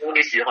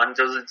你喜欢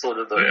就是做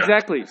就对了。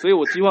Exactly， 所以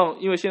我希望，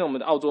因为现在我们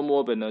的澳洲墨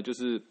尔本呢，就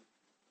是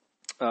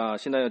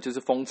现在就是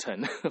封城，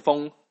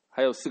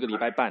还有4个礼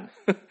拜半，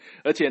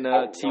而且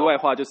呢，题外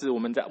话就是我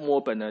们在墨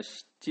尔本呢，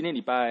今天礼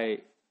拜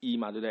1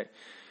嘛，对不对？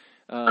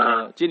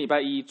今天礼拜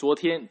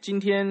1，今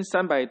天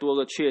300多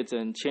个确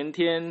诊，前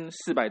天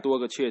400多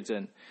个确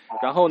诊，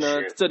然后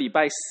呢，这礼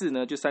拜4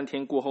呢，就3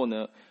天过后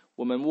呢，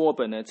我们墨尔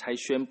本呢才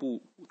宣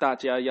布大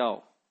家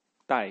要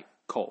戴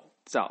口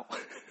罩。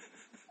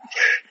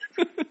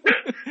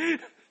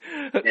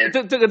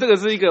这个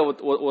是一个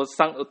我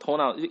头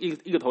脑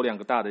一个头两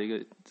个大的一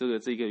个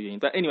这个原因。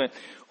但 anyway，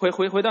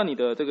 回到你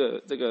的这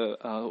个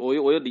我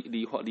又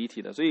离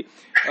题了，所以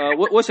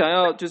我想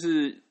要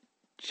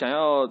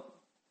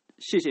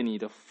谢谢你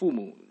的父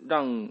母，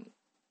让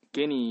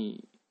给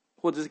你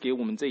或者是给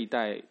我们这一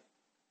代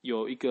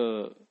有一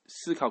个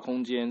思考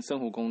空间、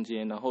生活空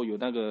间，然后有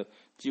那个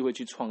机会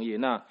去创业。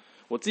那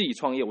我自己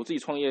创业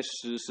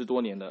10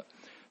多年了。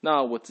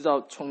那我知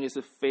道创业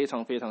是非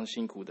常非常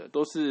辛苦的，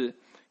都是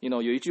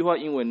有一句话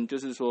英文就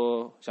是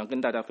说想跟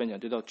大家分享，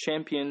就叫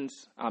Champions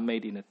are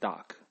made in the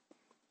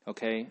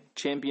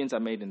dark。OK，Champions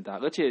are made in the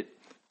dark。而且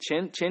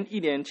前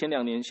1年、前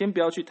2年，先不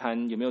要去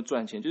谈有没有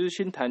赚钱，就是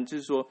先谈就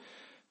是说。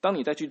当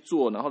你再去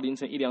做，然后凌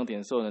晨1、2点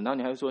的时候呢，然后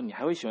你还会说，你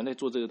还会喜欢再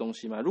做这个东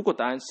西吗？如果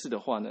答案是的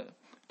话呢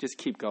 ，just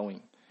keep going。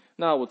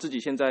那我自己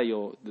现在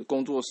有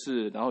工作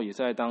室，然后也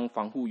在当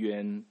防护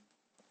员，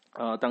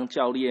当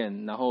教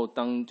练，然后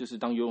当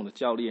游泳的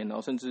教练，然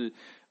后甚至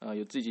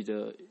有自己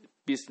的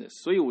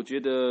business。所以我觉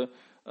得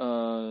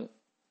我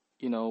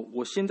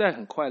现在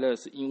很快乐，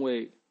是因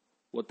为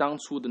我当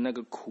初的那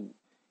个苦。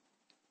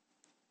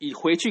以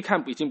回去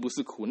看已经不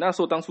是苦，那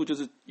时候当初就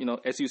是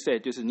as you said，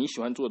 就是你喜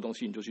欢做的东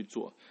西你就去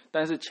做，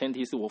但是前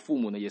提是我父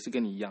母呢也是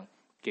跟你一样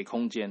给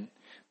空间。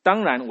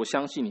当然我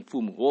相信你父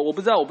母，我不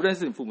知道，我不认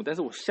识你父母，但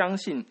是我相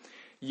信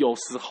有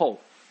时候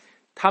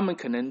他们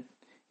可能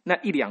那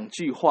1、2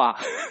句话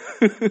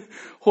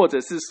或者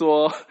是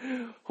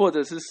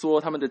说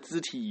他们的肢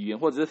体语言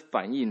或者是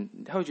反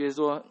应，他会觉得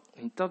说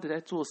你到底在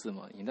做什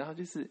么，你知道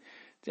就是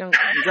这样，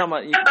你知道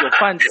吗？有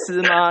饭吃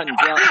吗？你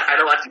知道 I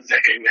know what you're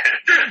saying.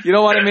 You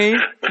know what I mean?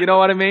 You know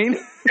what I mean?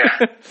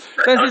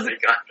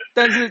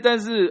 但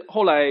是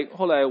后来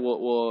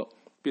我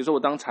比如说我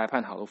当裁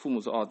判好了，父母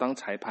说当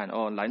裁判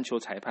篮球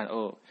裁判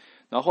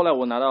然后后来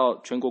我拿到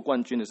全国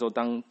冠军的时候，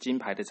当金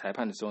牌的裁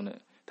判的时候呢，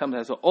他们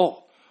才说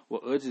我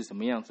儿子怎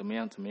么样。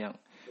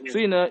所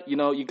以呢you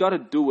gotta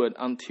do it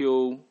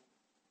until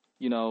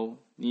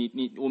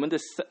我们的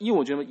因为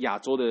我觉得亚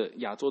洲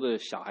的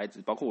小孩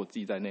子，包括我自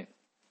己在内。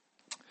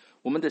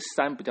我们的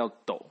山比较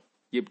陡，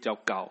也比较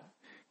高，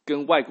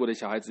跟外国的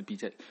小孩子比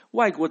起来，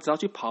外国只要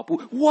去跑步，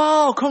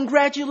哇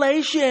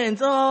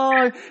 ，congratulations 哦，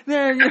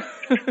那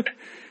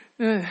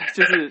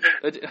就是，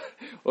而且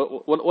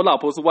我老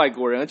婆是外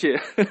国人，而且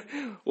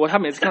她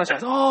每次看到小孩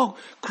说哦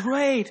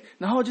great，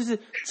 然后就是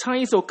唱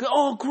一首歌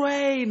哦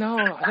great， 然后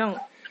好像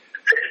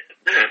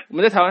我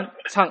们在台湾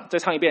再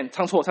唱一遍，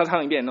唱错再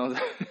唱一遍，然后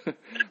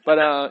，but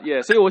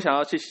yeah， 所以我想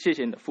要谢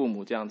谢你的父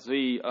母这样子，所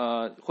以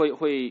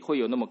会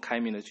有那么开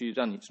明的去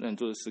让你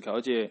做的思考，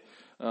而且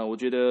我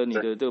觉得你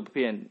的这部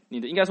片，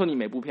应该说你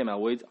每部片嘛，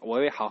我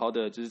会好好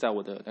的就是在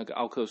我的那个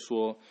奥克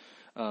说。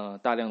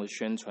大量的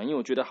宣传，因为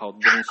我觉得好的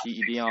东西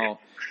一定要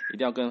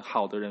跟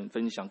好的人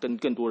分享，跟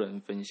更多人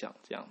分享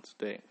这样子。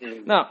对，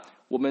那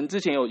我们之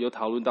前有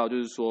讨论到，就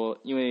是说，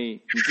因为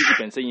你自己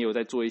本身也有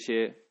在做一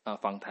些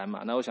访谈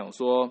嘛，那我想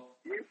说，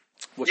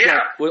我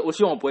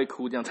希望我不会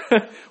哭这样子，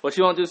我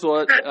希望就是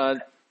说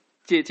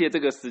借这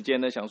个时间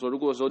呢，想说，如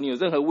果说你有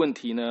任何问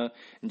题呢，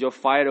你就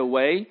fire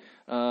away，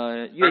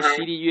 越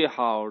犀利越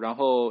好。然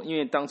后，因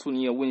为当初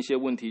你有问一些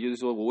问题，就是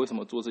说我为什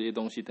么做这些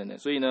东西等等，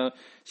所以呢，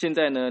现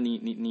在呢，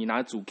你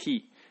拿主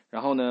key， 然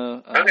后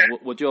呢，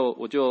我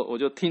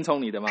就听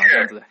从你的嘛，这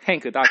样子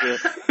 ，Hank 大哥。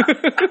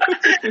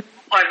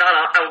欢迎大家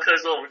来奥克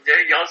说，我们今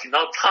天邀请到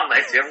Tom来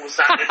节目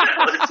上，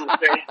我是主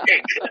持人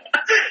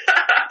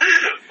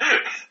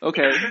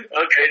Hank。OK，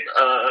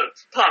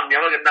 Tom， 你要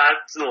不要跟大家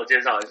自我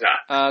介绍一下？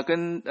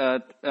跟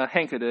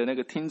Hank 的那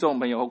个听众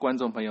朋友或观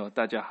众朋友，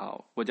大家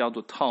好，我叫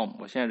做 Tom，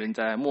 我现在人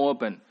在墨尔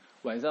本，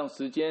晚上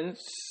时间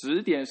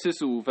10点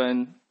45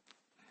分，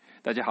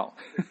大家好。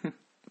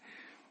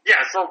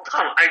Yeah, so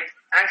Tom, I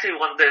actually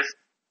want this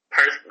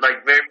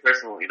like very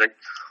personally, like.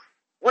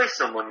 为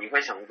什么你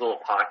会想做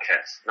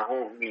podcast？ 然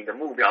后你的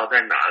目标在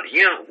哪里？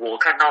因为我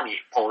看到你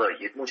PO 了，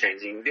也目前已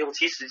经60、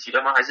70集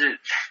了吗？还是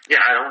 ？Yeah,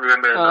 I don't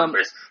remember the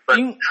numbers.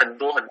 很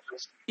多。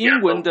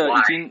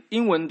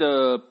英文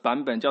的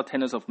版本叫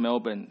Tennis of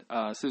Melbourne，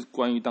 是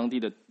关于当地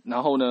的。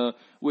然后呢，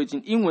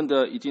英文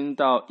的已经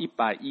到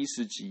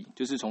110集，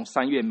就是从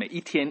3月每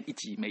一天一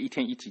集，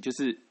就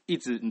是一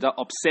直你知道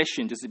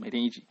obsession 就是每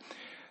天一集。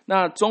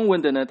那中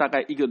文的呢，大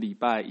概1个礼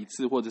拜1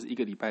次，或者是1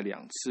个礼拜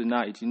2次，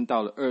那已经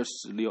到了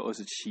26、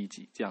27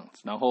集这样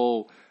子。然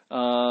后，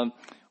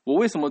我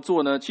为什么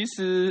做呢？其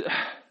实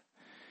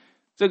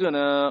这个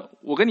呢，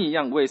我跟你一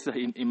样，我也是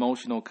很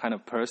emotional kind of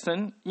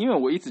person， 因为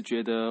我一直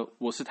觉得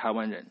我是台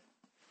湾人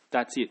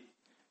 ，That's it，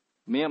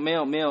 没有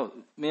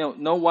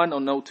no one or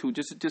no two，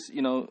 就是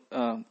you know，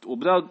 我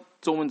不知道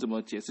中文怎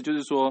么解释，就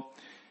是说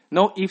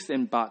no ifs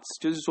and buts，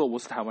 就是说我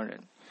是台湾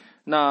人。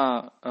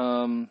那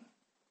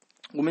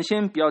我们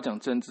先不要讲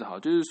政治好，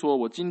就是说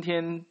我今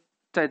天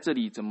在这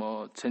里怎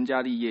么成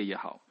家立业也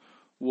好，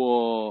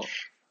我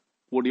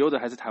流的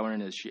还是台湾人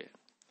的血。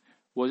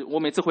我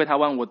每次回台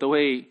湾，我都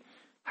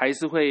还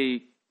是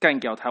会干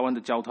掉台湾的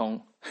交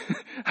通，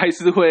还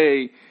是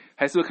会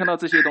看到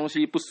这些东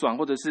西不爽，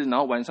或者是然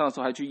后晚上的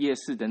时候还去夜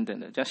市等等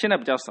的。这样现在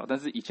比较少，但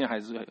是以前还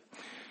是会。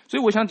所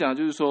以我想讲的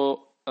就是说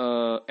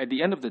，at the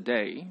end of the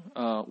day，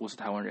 我是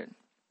台湾人。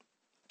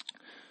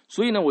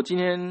所以呢，我今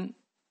天。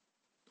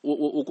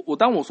我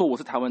当我说我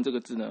是台湾这个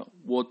字呢，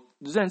我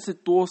认识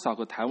多少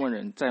个台湾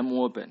人在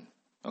墨尔本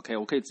 ，OK，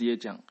 我可以直接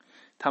讲，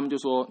他们就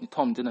说你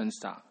Tom 真的很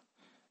傻，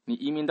你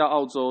移民到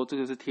澳洲，这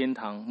个是天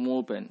堂，墨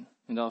尔本，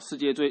你知道世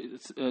界最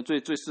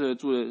适合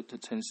住的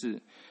城市，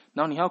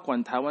然后你还要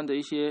管台湾的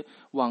一些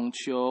网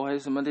球还是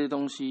什么这些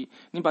东西，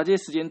你把这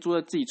些时间做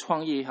在自己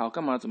创业也好，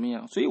干嘛怎么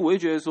样？所以我会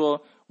觉得说，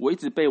我一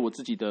直被我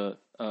自己的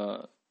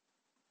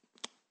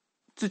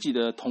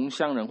同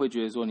乡人会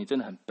觉得说你真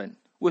的很笨。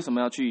为什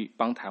么要去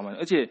帮台湾？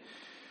而且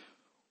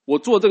我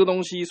做这个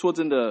东西，说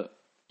真的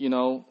 ，you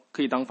know，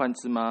 可以当饭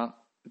吃吗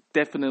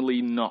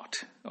 ？Definitely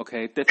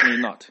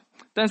not，OK，definitely not。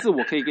但是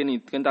我可以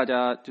跟大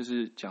家就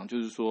是讲，就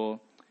是说，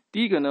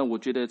第一个呢，我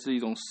觉得是一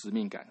种使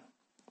命感。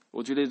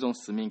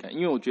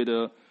因为我觉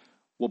得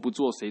我不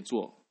做谁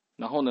做。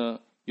然后呢，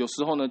有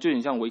时候呢，就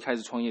很像我一开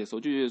始创业的时候，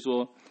就觉得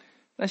说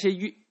那些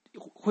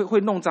会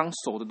弄脏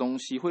手的东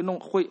西，会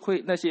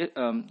那些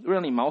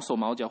让你毛手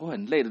毛脚会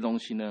很累的东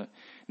西呢，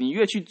你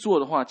越去做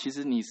的话，其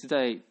实你是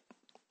在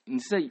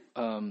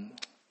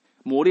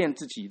磨练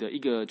自己的一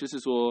个，就是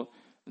说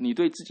你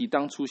对自己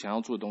当初想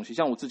要做的东西。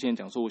像我之前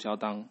讲说我想要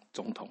当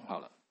总统，好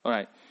了 ，all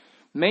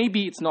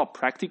right，maybe it's not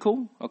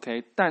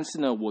practical，OK， 但是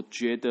呢，我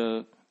觉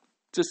得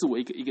这是我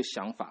一个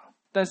想法，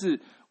但是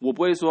我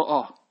不会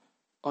说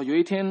有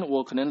一天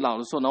我可能老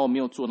的时候，然后我没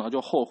有做，然后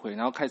就后悔，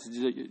然后开始就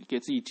是给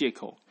自己借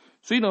口。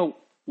所以呢，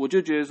我就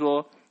觉得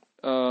说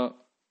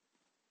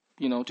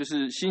，you know， 就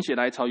是心血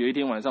来潮，有一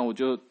天晚上我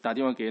就打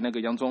电话给那个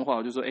杨宗化，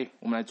我就说，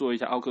我们来做一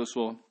下奥克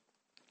说。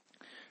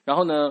然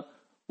后呢，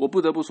我不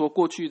得不说，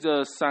过去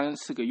这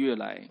3-4个月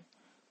来，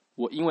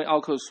我因为奥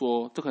克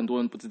说，这很多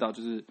人不知道，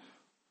就是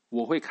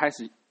我会开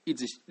始一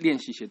直练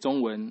习写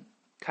中文、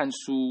看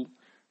书，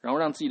然后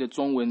让自己的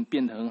中文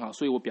变得很好，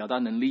所以我表达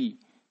能力，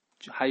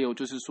还有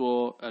就是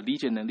说理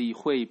解能力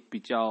会比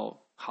较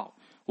好。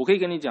我可以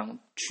跟你讲，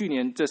去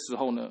年这时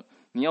候呢，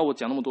你要我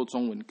讲那么多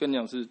中文，跟你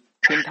讲是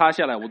天塌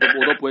下来，我都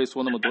不会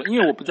说那么多，因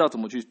为我不知道怎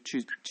么去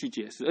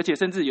解释，而且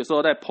甚至有时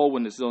候在 po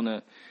文的时候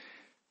呢，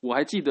我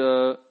还记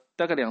得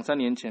大概2-3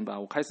年前吧，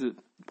我开始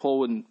po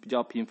文比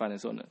较频繁的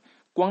时候呢，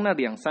光那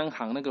2-3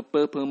行那个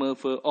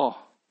 //， 哦，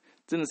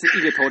真的是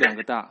一个头两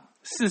个大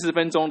，40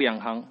分钟2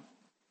行，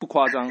不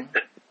夸张。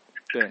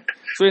对，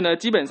所以呢，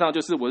基本上就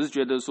是我是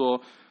觉得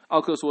说，奥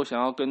克说想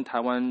要跟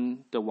台湾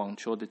的网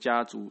球的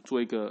家族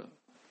做一个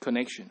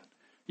connection，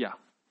 呀、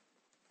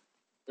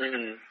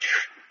嗯，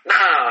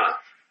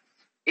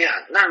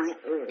那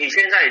你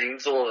现在已经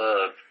做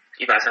了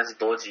130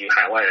多集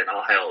海外的，然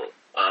后还有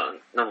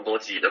那么多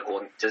集的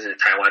就是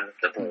台湾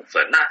的部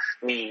分，那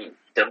你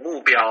的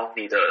目标，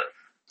你的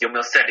有没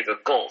有 set 一个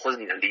goal， 或者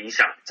你的理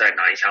想在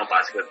哪里？想要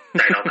把这个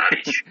带到哪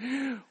里去？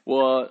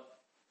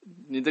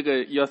你这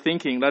个 you're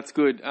thinking that's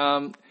good。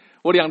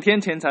我2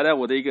天前才在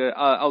我的一个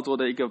澳洲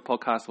的一个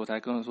podcast， 我才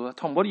跟他说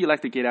 ，Tom，what do you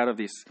like to get out of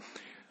this？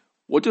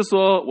 我就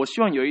说我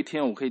希望有一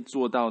天我可以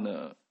做到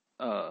呢，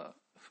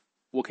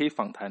我可以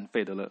访谈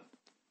费德勒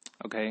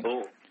 ，OK，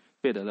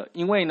 费德勒，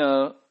因为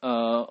呢，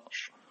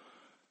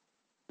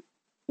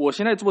我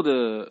现在做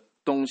的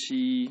东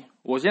西，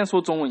我现在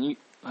说中文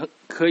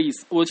可以，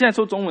我现在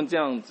说中文这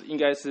样子，应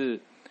该是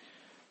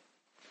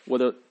我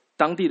的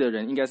当地的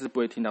人应该是不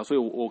会听到，所以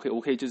我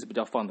可以就是比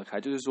较放得开，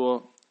就是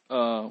说，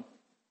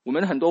我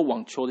们很多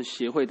网球的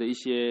协会的一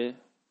些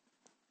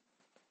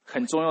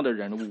很重要的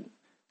人物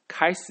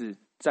开始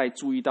在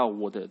注意到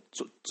我的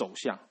走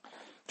向，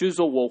就是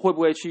说我会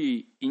不会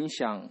去影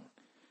响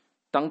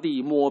当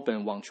地墨尔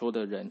本网球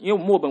的人，因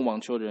为墨尔本网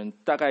球的人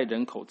大概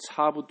人口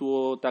差不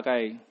多，大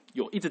概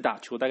有一直打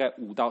球大概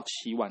5到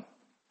7万，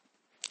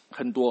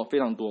很多非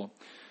常多。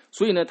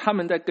所以呢，他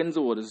们在跟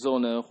着我的时候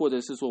呢，或者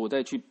是说我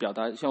再去表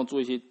达，像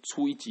做一些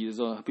出一集的时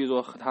候，比如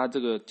说他这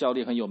个教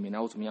练很有名啊，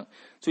或怎么样，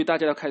所以大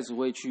家要开始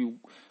会去，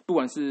不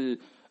管是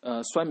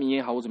酸民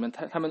也好或怎么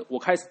样，我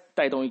开始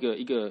带动一个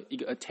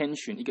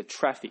attention， 一个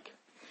traffic。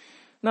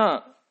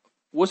那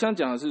我想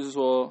讲的是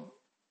说，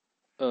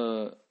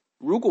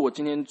如果我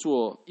今天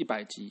做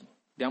100集、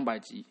200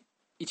集、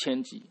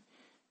1000集，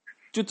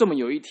就这么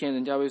有一天，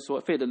人家会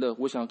说费德勒，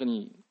我想要跟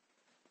你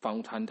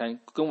访谈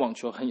跟网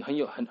球很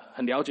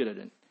了解的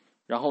人。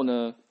然后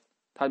呢，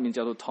他的名字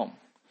叫做 Tom。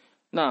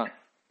那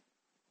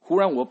忽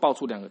然我爆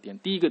出2个点，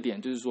第一个点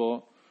就是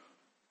说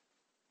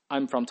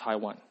I'm from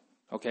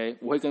Taiwan，OK，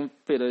 我会跟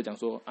费德勒讲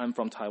说 I'm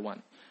from Taiwan。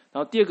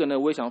然后第二个呢，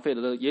我也想费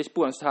德勒，也不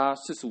管是他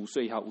45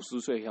岁也好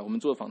，50岁也好，我们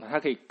做的访谈，他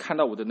可以看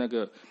到我的那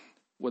个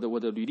我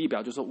的履历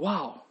表，就说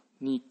哇，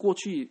你过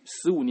去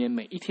15年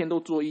每一天都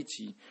做1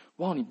集，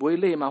哇，你不会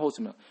累吗？或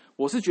什么？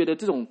我是觉得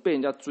这种被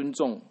人家尊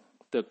重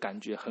的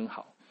感觉很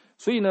好。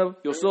所以呢，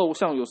有时候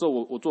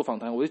我做访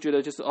谈，我就觉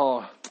得就是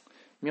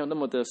没有那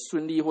么的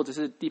顺利，或者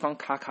是地方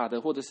卡卡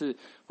的，或者是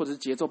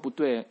节奏不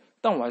对，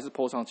但我还是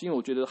po 上去，因为我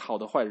觉得好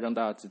的坏的让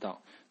大家知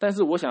道。但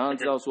是我想让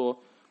知道说，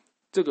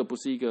这个不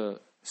是一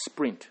个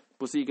sprint，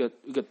 不是一个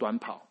短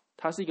跑，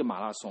它是一个马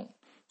拉松。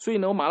所以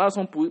呢，我马拉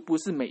松不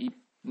是每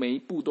一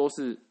步都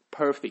是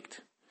perfect，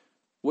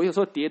 我有时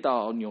候跌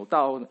倒扭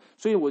到，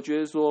所以我觉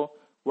得说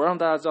我让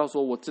大家知道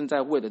说我正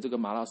在为了这个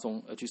马拉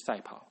松而去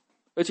赛跑，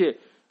而且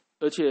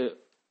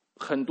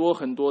很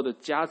多的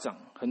家长，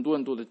很多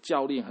的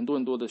教练，很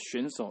多的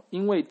选手，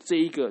因为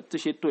这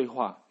些对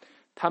话，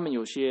他们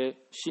有些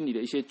心里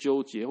的一些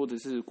纠结，或者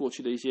是过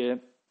去的一些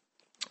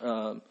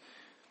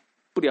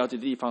不了解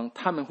的地方，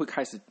他们会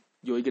开始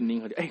有一个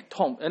凝合的。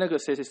Tom， 那个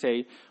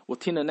谁，我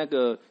听了那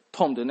个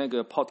Tom 的那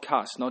个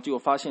podcast， 然后结果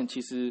发现其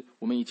实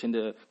我们以前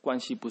的关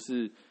系不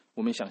是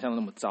我们想象的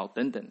那么糟，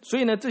等等。所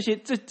以呢，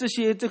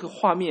这个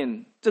画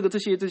面，这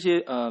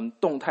些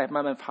动态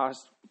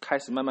开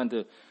始慢慢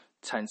的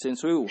产生，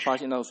所以我发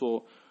现到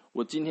说，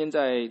我今天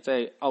在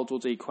澳洲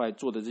这一块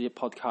做的这些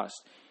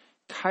podcast，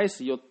 开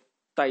始又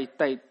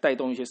带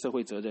动一些社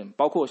会责任，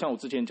包括像我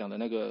之前讲的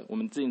那个，我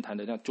们之前谈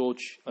的像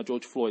George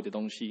Floyd 的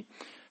东西，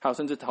还有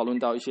甚至讨论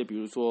到一些，比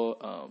如说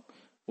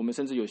我们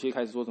甚至有些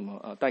开始说什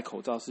么戴口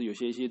罩是有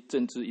一些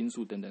政治因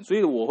素等等，所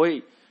以我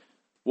会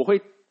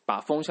把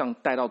风向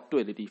带到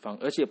对的地方，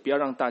而且不要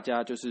让大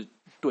家就是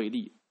对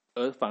立，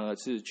而反而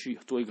是去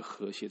做一个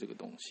和谐这个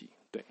东西，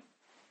对。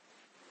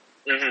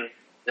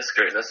That's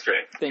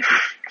great. Thank you.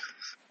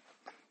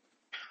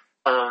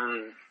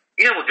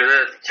 因为我觉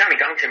得像你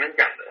刚刚前面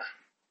讲的，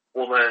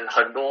我们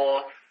很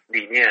多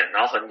理念，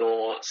然后很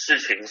多事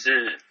情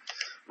是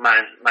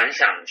蛮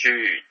想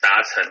去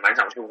达成，蛮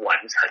想去完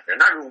成的。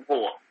那如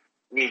果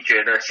你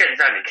觉得现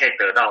在你可以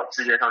得到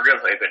世界上任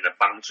何一个人的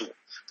帮助，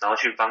然后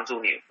去帮助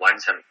你完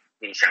成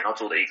你想要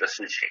做的一个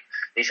事情，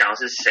你想要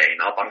是谁，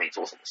然后帮你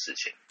做什么事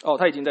情？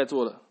他已经在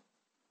做了，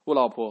我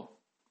老婆。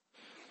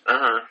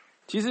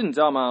其实你知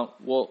道吗？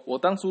我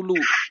当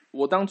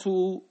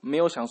初没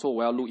有想说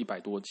我要录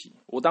100多集，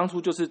我当初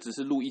只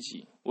是录1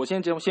集。我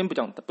先不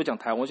讲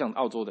台湾，我讲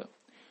澳洲的。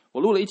我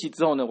录了1集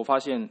之后呢，我发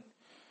现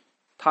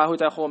他会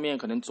在后面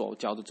可能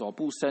脚的走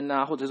步声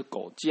啊，或者是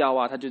狗叫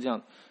啊，他就这样，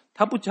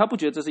他不觉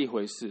得这是一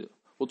回事。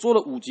我做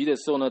了5集的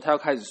时候呢，他要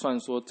开始算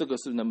说这个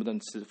是能不能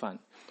吃饭。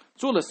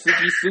做了10集、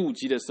15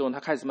集的时候，他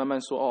开始慢慢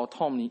说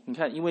Tom， 你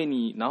看，因为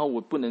你，然后我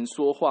不能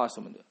说话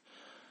什么的。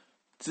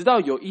直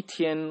到有一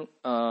天，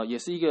也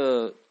是一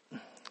个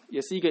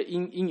也是一个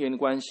因缘的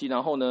关系，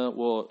然后呢，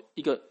我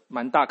一个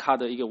蛮大咖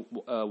的一个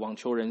网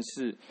球人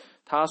士，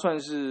他算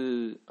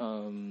是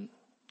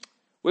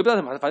我也不知道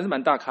怎么，反正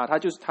蛮大咖，他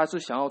是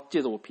想要借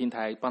着我平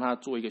台帮他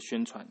做一个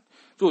宣传，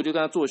所以我就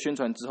跟他做宣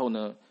传之后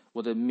呢，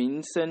我的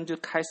名声就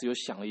开始有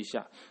响了一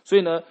下，所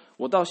以呢，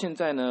我到现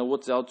在呢，我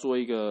只要做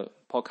一个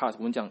podcast，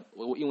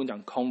 我英文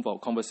讲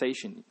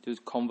conversation 就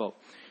是 convo，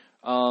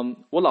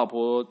 我老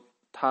婆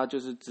她就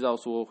是知道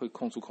说会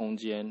空出空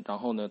间，然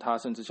后呢，她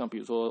甚至像比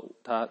如说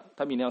她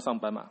明天要上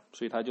班嘛，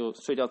所以她就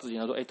睡觉之前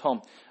她说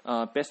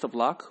，Tom，best of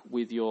luck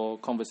with your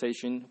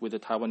conversation with the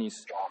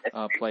Taiwanese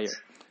player。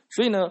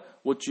所以呢，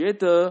我觉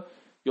得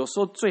有时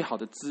候最好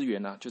的资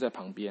源就在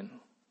旁边，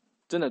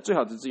真的最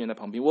好的资源在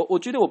旁边。我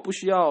觉得我不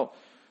需要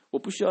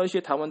一些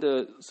台湾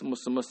的什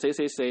么谁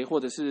谁谁，或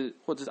者是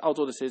澳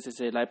洲的谁谁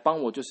谁来帮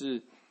我，就是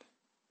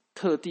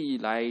特地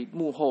来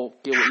幕后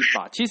给我一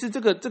把。其实这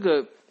个，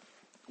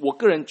我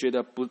个人觉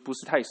得不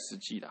是太实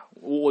际啦。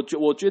我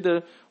觉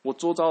得我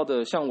周遭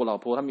的，像我老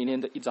婆，她明天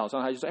的一早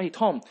上，她就说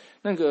：“Tom，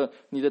 那个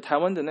你的台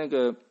湾的那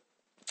个。”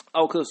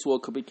奥克说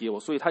可不可以给我？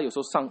所以他有时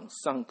候上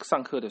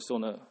课的时候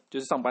呢，就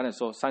是上班的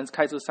时候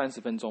开车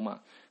30分钟嘛，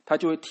他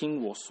就会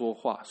听我说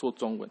话，说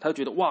中文，他就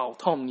觉得哇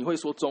 ，Tom 你会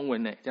说中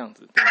文呢，这样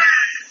子。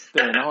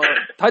对，然后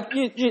他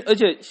因为而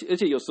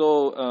且有时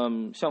候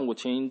像我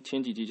前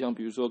几集像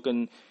比如说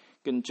跟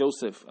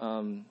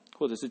Joseph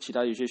或者是其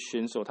他有些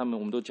选手，我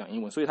们都讲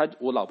英文，所以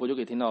我老婆就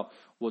可以听到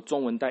我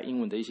中文带英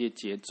文的一些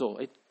节奏，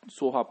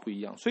说话不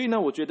一样。所以呢，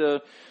我觉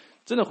得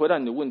真的回答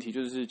你的问题，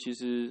就是其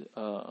实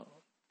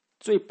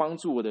最帮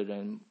助我的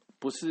人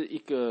不是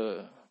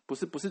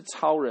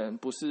超人，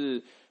不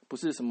是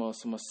什么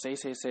谁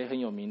谁谁很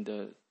有名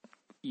的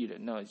艺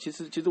人。那其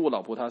实我老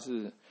婆她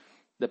是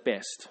the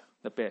best，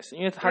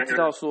 因为她知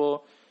道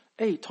说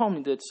，Tom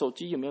你的手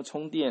机有没有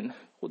充电，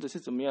或者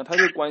是怎么样，她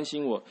就关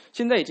心我。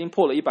现在已经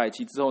破了100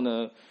集之后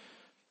呢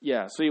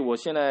 ，Yeah， 所以我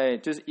现在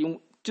就是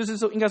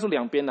说应该说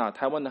两边啦，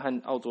台湾的和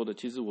澳洲的，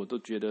其实我都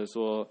觉得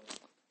说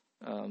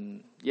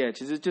，Yeah，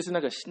 其实就是那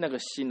个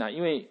心啦，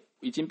因为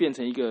已经变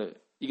成一个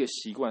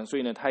习惯，所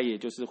以呢，他也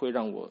就是会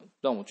让我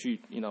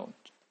去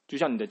就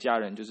像你的家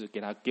人，就是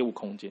给我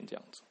空间这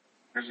样子。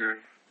感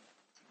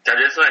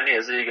觉出来你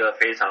也是一个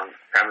非常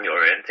family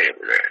oriented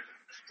的人，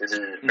就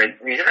是你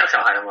现在有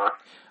小孩了吗？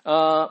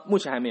目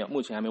前还没有。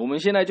我们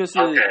现在就是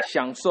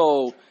享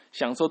受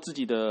自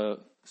己的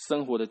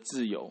生活的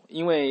自由，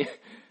因为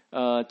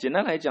简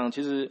单来讲，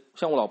其实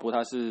像我老婆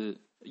她是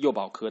幼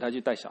保科，她就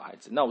带小孩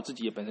子，那我自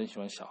己也本身喜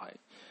欢小孩，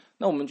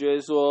那我们觉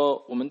得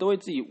说，我们都会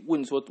自己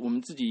问说，我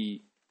们自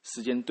己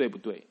时间对不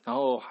对？然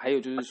后还有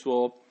就是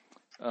说，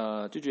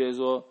就觉得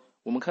说，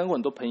我们看过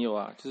很多朋友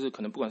啊，就是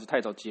可能不管是太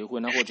早结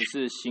婚啊，或者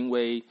是行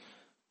为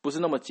不是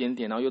那么检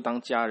点，然后又当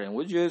家人，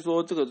我就觉得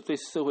说，这个对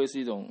社会是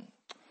一种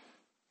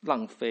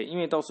浪费，因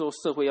为到时候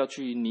社会要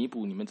去弥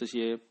补你们这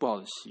些不好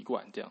的习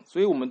惯，这样，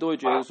所以我们都会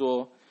觉得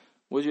说，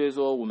我会觉得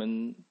说，我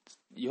们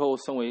以后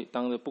身为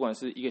当的不管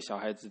是一个小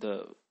孩子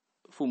的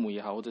父母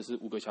也好，或者是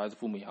5个小孩子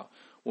父母也好，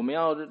我们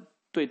要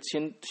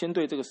先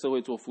对这个社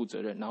会做负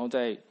责任，然后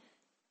再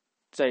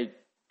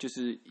就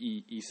是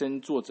以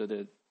身作则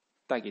的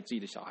带给自己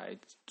的小孩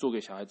做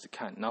给小孩子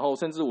看，然后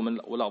甚至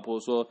我老婆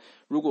说，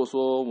如果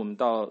说我们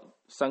到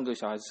3个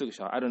小孩4个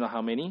小孩 I don't know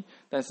how many，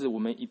 但是我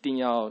们一定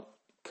要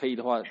可以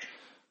的话，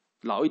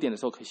老一点的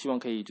时候希望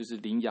可以就是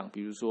领养，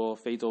比如说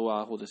非洲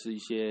啊，或者是一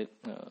些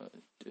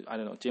I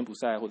don't know 柬埔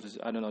寨，或者是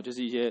I don't know 就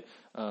是一些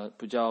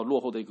比较落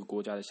后的一个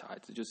国家的小孩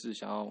子，就是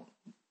想要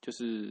就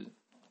是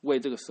为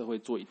这个社会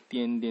做一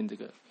点点这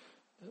个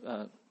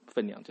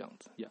分量这样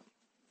子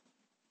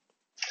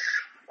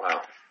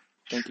 ，Yeah。Wow.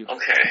 Thank you.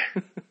 Okay,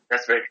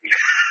 that's very good.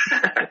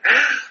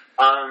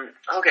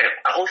 OK，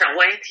 我想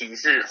问一题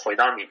是回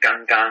到你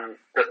刚刚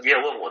也有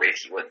问我的一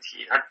题问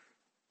题，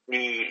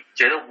你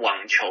觉得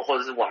网球或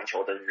者是网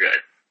球的人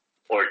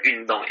或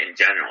运动 in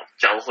general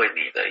教会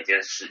你的一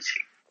件事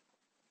情？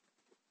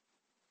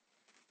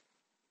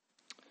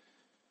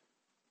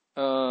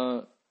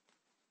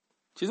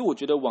其实我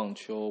觉得网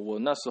球，我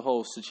那时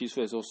候17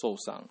岁的时候受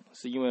伤，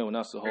是因为我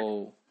那时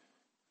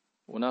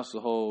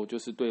候就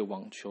是对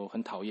网球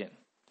很讨厌，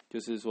就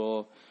是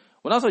说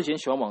我那时候以前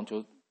喜欢网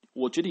球，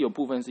我觉得有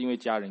部分是因为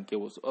家人给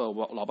我说，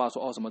我老爸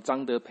说什么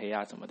张德培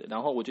啊什么的，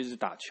然后我就是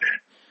打球，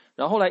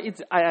然后后来一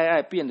直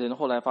爱，变成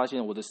后来发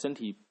现我的身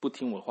体不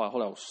听我的话，后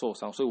来我受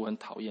伤，所以我很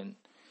讨厌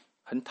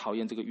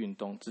这个运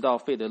动，直到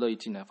费德勒一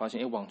进来，发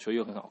现网球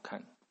又很好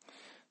看。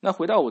那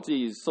回到我自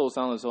己受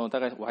伤的时候，大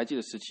概我还记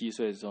得17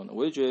岁的时候呢，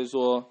我就觉得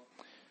说，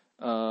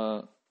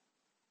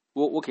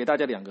我给大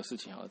家2个事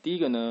情好了。第一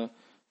个呢，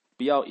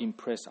不要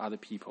impress other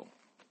people，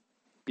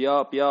 不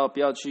要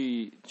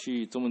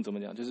去中文怎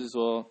么讲，就是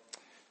说，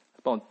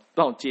帮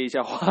我接一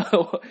下话，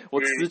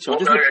我词穷，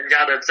就是人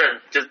家的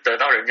就得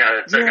到人家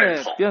的正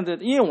认同。不要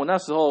因为我那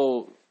时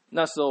候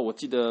我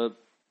记得。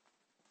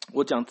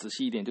我讲仔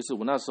细一点，就是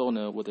我那时候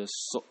呢，我的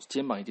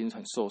肩膀已经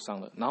很受伤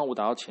了，然后我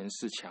打到前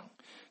4强，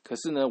可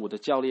是呢，我的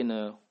教练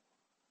呢，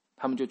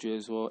他们就觉得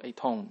说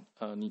，Tom，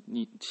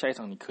你下一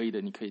场你可以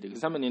的，可是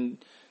他们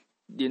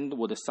连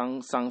我的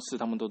伤势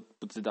他们都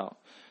不知道。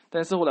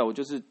但是后来我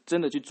就是真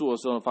的去做的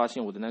时候，发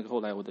现后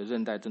来我的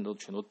韧带真的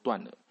全都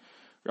断了。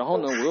然后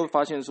呢，我又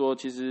发现说，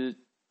其实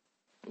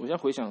我现在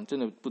回想真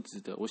的不值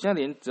得。我现在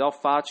连只要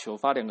发球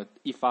发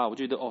一发，我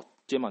觉得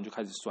肩膀就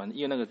开始酸，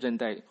因为那个韧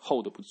带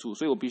hold 不住，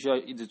所以我必须要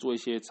一直做一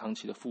些长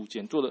期的复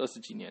健，做了20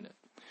几年了。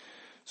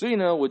所以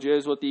呢，我觉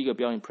得说第一个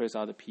不要 impress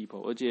other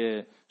people， 而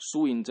且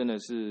输赢真的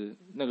是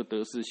那个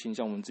得失心，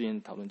像我们之前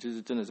讨论，就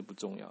是真的是不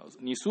重要。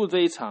你输了这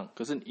一场，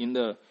可是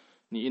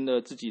你赢了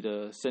自己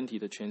的身体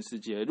的全世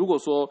界。如果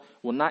说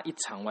我那一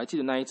场，我还记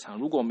得那一场，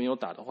如果没有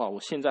打的话，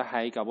我现在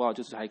还搞不好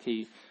就是还可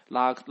以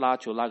拉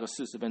球拉个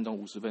40分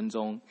钟、50分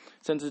钟，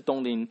甚至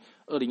东林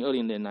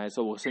2020年来的时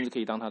候，我甚至可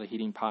以当他的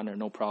hitting partner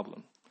no problem。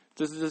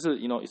这是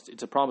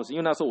it's a promise， 因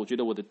为那时候我觉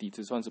得我的底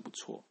子算是不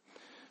错，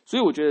所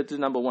以我觉得这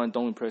是 number one，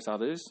 don't impress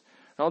others。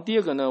然后第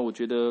二个呢，我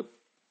觉得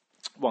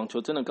网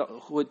球真的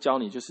会教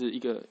你就是一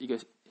个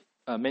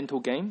mental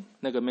game，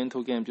 那个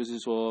mental game 就是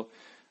说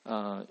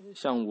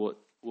像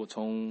我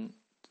从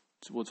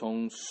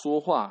说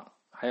话，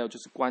还有就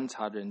是观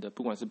察人的，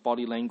不管是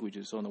body language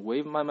的时候呢，我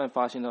会慢慢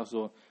发现到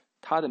说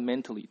他的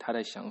mentally 他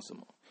在想什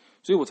么。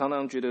所以我常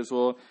常觉得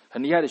说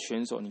很厉害的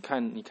选手，你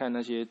看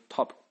那些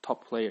top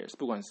players，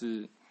 不管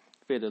是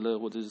费德勒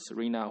或者是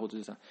Serena 或者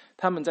是啥，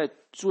他们在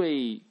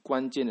最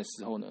关键的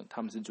时候呢，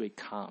他们是最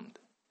calm 的。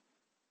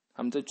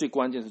他们在最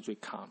关键是最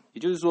calm， 也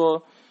就是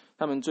说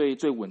他们最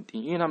稳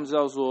定，因为他们知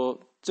道说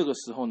这个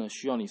时候呢，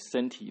需要你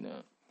身体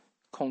呢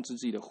控制自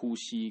己的呼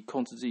吸，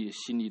控制自己的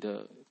心理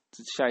的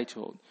下一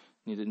球，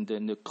你的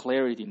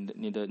clarity，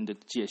 你的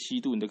解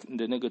析度，你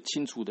的那个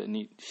清楚的，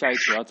你下一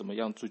球要怎么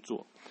样去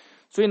做。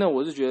所以呢，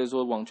我是觉得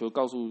说网球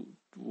告诉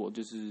我，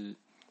就是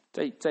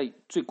在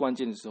最关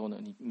键的时候呢，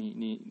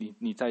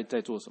你在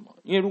做什么？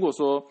因为如果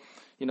说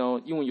英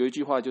文有一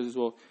句话就是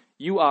说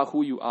 ，You are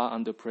who you are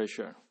under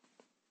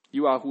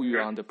pressure。You are who you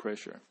are under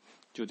pressure，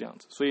 就这样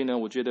子。所以呢，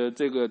我觉得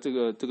这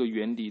个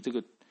原理，这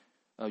个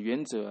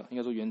原则，应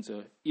该说原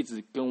则，一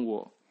直跟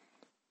我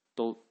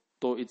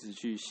都一直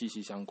去息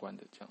息相关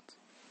的这样子。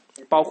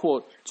包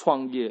括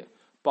创业，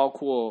包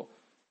括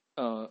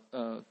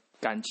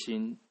感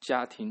情、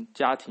家庭，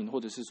或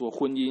者是说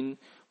婚姻，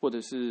或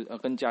者是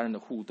跟家人的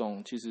互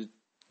动，其实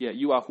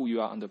you are who you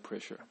are under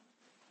pressure。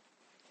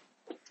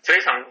非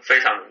常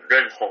非常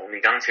认同你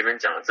刚刚前面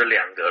讲的这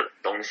两个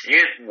东西，因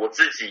为我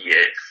自己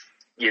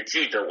也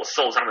记得我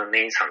受伤的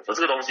那一场，这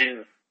个东西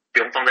不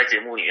用放在节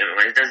目里面没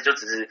关系，但是就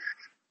只是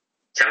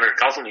想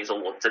告诉你说，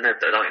我真的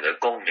得到你的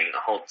共鸣，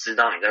然后知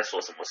道你在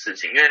说什么事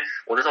情。因为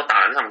我那时候打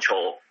完那场球，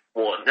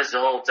我那时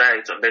候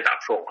在准备打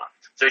Pro 嘛，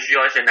所以需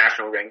要一些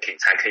National Ranking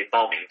才可以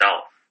报名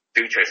到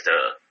Futures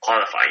的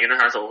Qualify。因为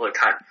那时候会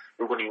看，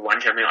如果你完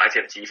全没有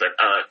ITF 积分，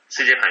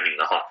世界排名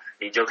的话，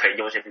你就可以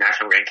用一些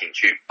National Ranking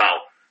去报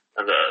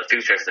那个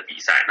Futures 的比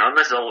赛。然后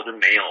那时候我就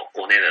没有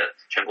国内的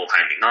全国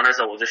排名，然后那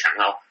时候我就想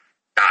要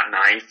打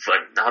哪一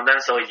分，然后那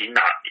时候已经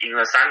赢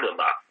了3轮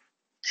吧，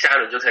下一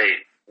轮就可以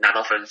拿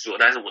到分数，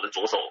但是我的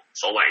左手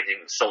手腕已经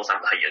受伤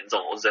的很严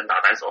重，我只能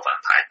打单手反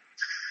拍，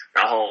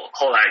然后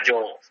后来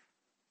就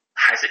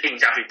还是硬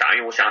下去打，因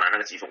为我想要拿那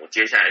个积分，我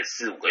接下来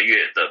4-5个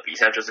月的比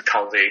赛就是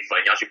靠这一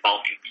分要去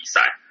报名比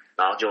赛，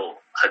然后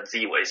就很自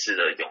以为是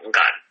的勇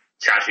敢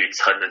下去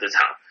撑了这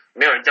场，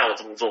没有人叫我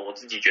这么做，我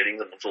自己决定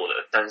这么做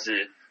的，但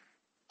是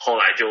后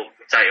来就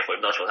再也回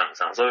不到球场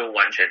上，所以我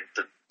完全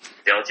的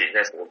了解你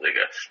在说这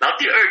个。然后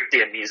第二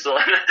点你说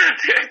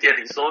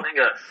那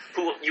个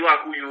you are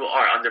who you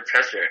are under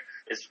pressure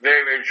is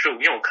very very true，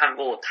 因为我看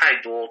过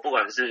太多，不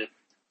管是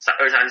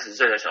20-30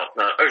岁的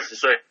20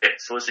岁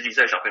或10几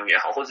岁的小朋友也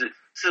好，或是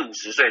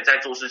40-50岁在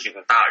做事情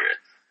的大人，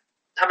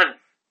他们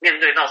面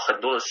对到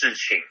很多的事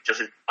情就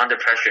是 under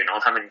pressure， 然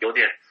后他们有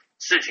点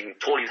事情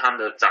脱离他们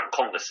的掌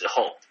控的时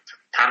候，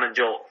他们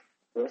就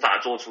无法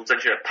做出正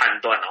确的判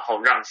断，然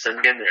后让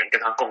身边的人跟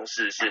他共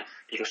事是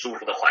一个舒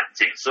服的环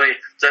境。所以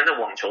真的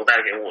网球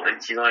带给我的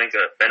其中一个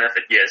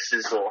benefit 也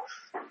是说，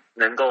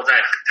能够在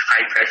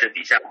high pressure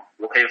底下，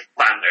我可以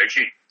反而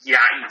去压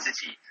抑自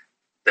己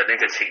的那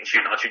个情绪，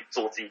然后去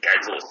做自己该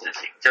做的事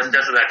情。just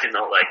like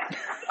like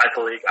I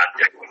totally got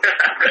it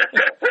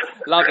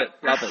love it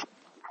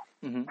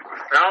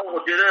然后我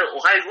觉得我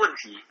还有一个问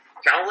题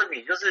想要问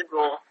你，就是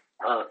说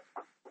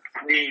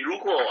你如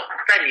果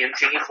再年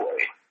轻一回，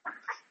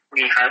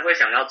你还会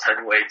想要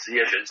成为职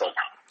业选手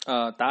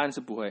吗？答案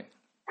是不会。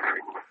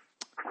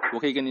我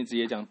可以跟你直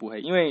接讲不会，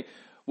因为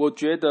我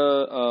觉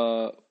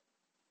得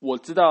我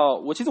知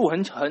道，其实我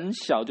很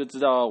小就知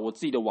道我自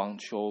己的网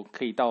球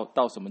可以到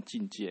什么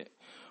境界。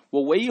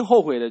我唯一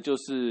后悔的就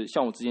是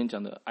像我之前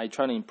讲的 I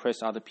try to impress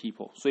other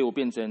people， 所以我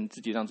变成自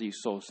己让自己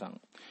受伤。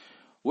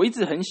我一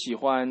直很喜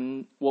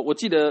欢，我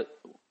记得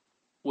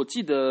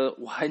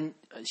我很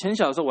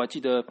小的时候，我还记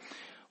得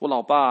我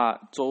老爸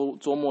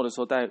周末的时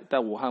候带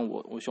我和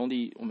我兄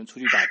弟我们出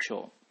去打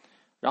球，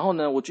然后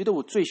呢，我觉得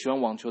我最喜欢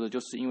网球的就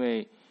是因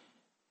为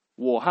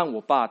我和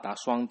我爸打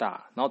双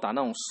打，然后打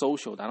那种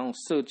social， 打那种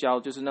社交，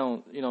就是那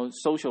种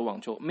social 网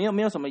球，没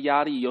有什么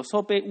压力，有时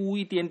候被污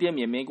一点点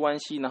也没关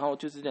系，然后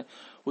就是这样，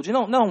我觉得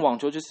那种网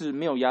球就是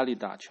没有压力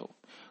打球。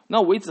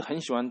那我一直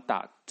很喜欢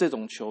打这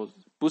种球，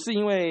不是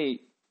因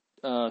为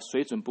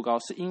水准不高，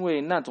是因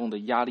为那种的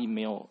压力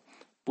没有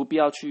不必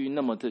要去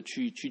那么的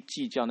去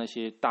计较那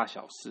些大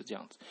小事这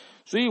样子。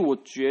所以我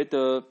觉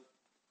得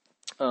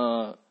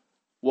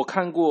我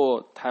看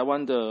过台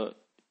湾的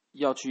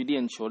要去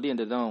练球练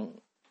的那种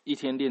一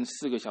天练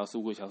4个小时、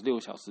5个小时、6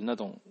个小时那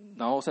种，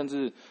然后甚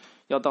至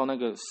要到那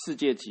个世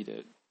界级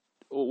的，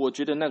我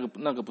觉得那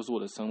个不是我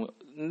的生活，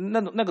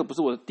那个不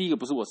是我的第一个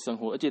不是我生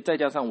活，而且再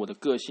加上我的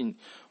个性，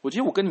我觉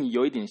得我跟你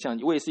有一点像，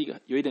我也是一个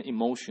有一点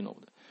emotional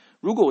的。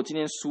如果我今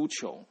天输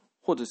球，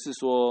或者是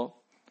说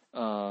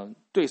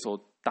对手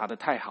打得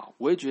太好，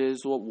我会觉得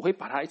说我会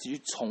把它一直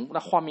去那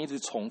画面一直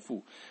重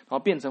复，然后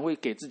变成会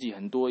给自己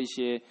很多一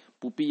些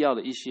不必要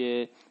的一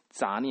些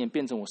杂念，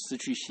变成我失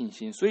去信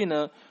心。所以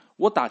呢，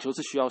我打球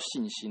是需要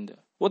信心的。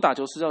我打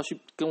球是要去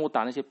跟我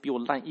打那些比我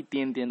烂一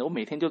点点的，我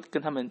每天就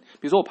跟他们，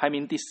比如说我排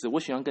名第10，我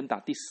喜欢跟打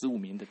第15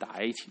名的打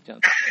在一起这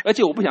样子，而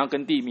且我不想要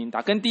跟第1名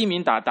打，跟第1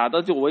名打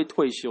到就我会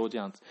退休这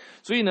样子。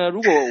所以呢，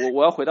如果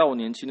我要回到我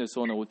年轻的时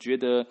候呢，我觉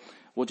得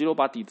我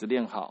把底子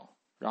练好，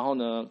然后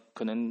呢，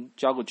可能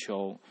教个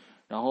球，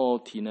然后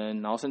体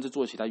能，然后甚至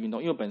做其他运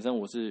动，因为本身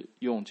我是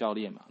游泳教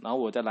练嘛，然后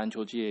我在篮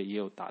球界也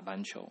有打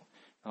篮球，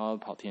然后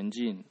跑田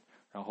径，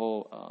然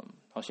后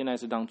现在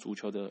是当足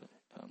球的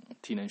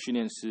体能训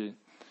练师。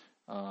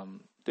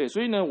对，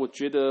所以呢，我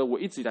觉得我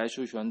一直以来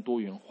就喜欢多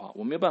元化，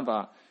我没有办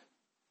法，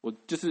我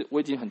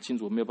已经很清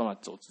楚，我没有办法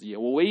走职业，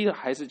我唯一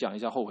还是讲一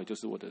下后悔，就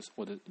是我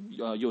的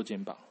右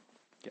肩膀。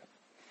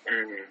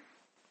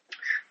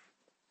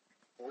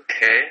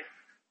OK，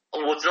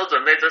 我只有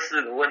准备这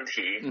4个问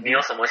题，你有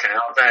什么想要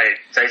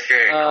再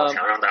share，然后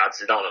想要让大家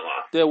知道的吗？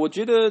对，我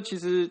觉得其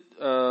实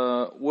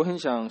我很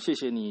想谢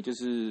谢你，就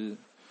是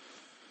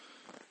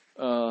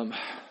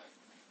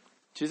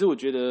其实我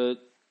觉得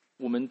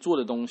我们做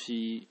的东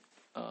西。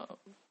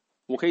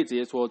我可以直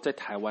接说，在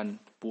台湾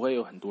不会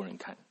有很多人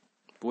看，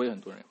不会有很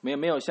多人，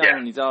没有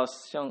像你知道，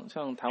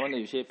像台湾的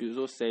有些，比如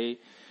说谁，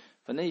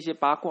反正一些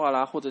八卦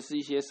啦，或者是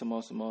一些什么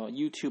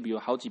YouTube 有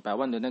好几百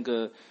万的那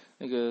个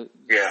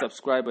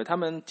subscriber， 他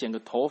们剪个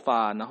头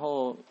发，然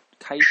后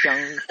开箱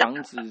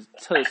房子、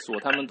厕所，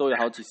他们都有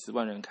好几10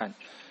万人看。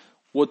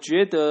我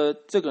觉得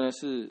这个呢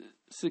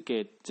是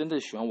给真的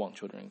喜欢网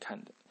球的人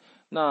看的。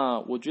那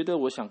我觉得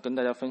我想跟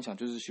大家分享，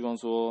就是希望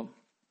说。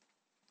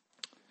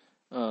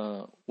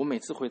我每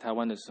次回台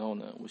湾的时候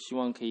呢，我希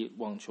望可以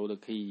网球的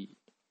可以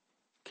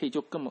就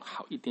更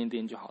好一点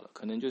点就好了。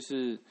可能就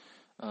是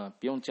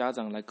不用家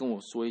长来跟我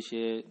说一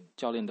些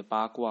教练的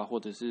八卦，或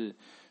者是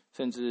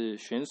甚至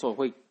选手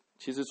会，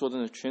其实说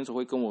真的，选手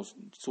会跟我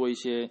说一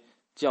些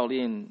教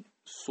练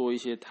说一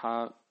些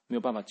他没有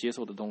办法接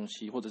受的东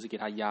西，或者是给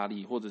他压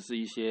力，或者是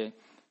一些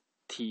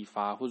体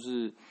罚，或者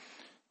是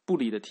不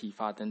理的体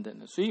罚等等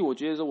的。所以我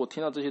觉得说我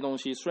听到这些东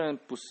西，虽然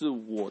不是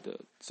我的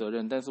责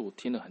任，但是我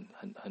听得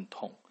很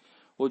痛。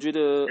我觉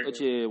得，而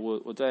且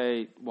我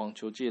在网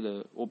球界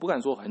了，我不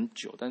敢说很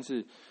久，但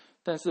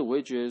是我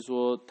会觉得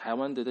说，台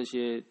湾的这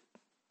些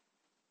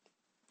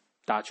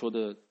打球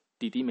的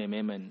弟弟妹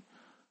妹们，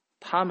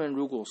他们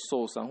如果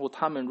受伤，或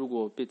他们如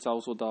果被遭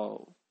受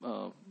到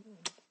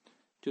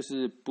就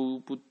是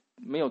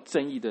没有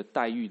正义的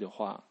待遇的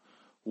话，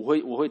我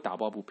会打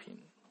抱不平，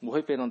我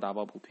会非常打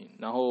抱不平。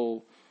然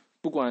后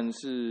不管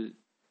是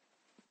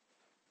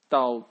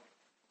到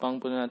帮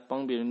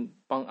别人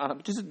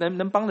就是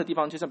能帮的地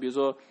方，就像比如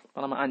说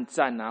帮他们按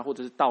赞啊，或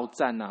者是到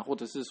站啊，或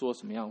者是说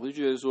什么样，我就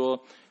觉得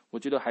说，我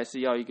觉得还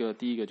是要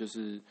第一个就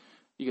是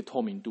一个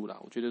透明度啦。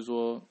我觉得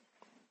说，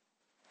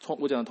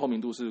我讲的透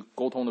明度是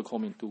沟通的透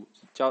明度，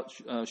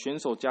选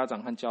手、家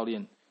长和教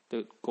练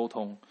的沟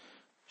通，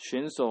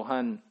选手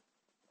和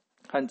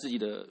自己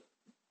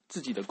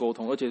的沟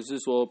通，而且是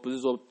说不是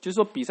说就是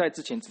说比赛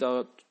之前知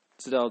道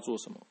要做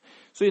什么。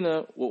所以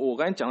呢，我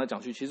刚才讲来讲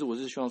去，其实我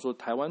是希望说，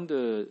台湾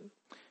的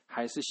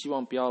还是希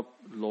望不要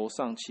楼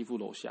上欺负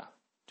楼下，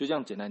就这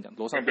样简单讲，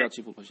楼上不要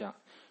欺负楼下，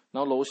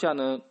然后楼下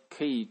呢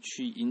可以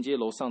去迎接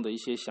楼上的一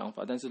些想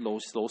法，但是楼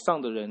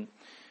上的人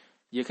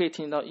也可以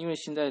听到，因为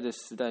现在的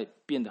时代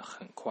变得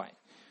很快，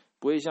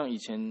不会像以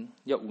前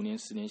要5年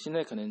10年，现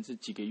在可能是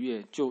几个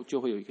月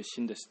就会有一个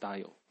新的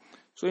style。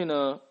所以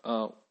呢，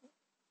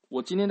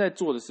我今天在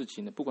做的事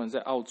情呢，不管在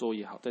澳洲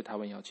也好，在台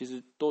湾也好，其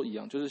实都一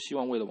样，就是希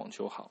望为了网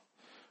球好，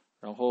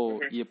然后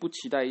也不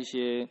期待一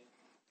些，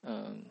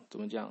怎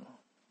么讲，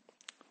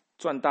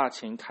赚大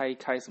钱开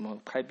什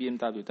么开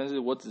BMW， 但是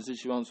我只是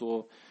希望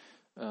说，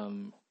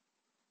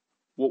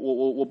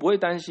我不会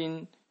担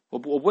心，我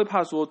不会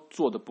怕说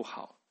做的不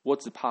好，我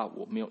只怕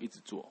我没有一直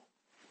做。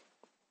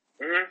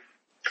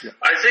Yeah.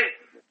 I think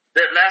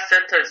that last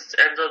sentence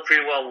ends up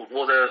pretty well.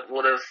 我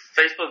的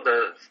Facebook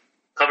的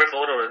cover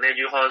photo 的那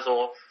句话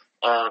说，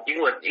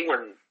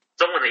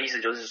中文的意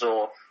思就是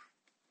说，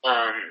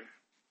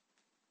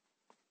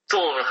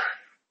做。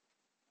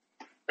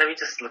Let me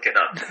just look it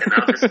up, and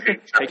I'll just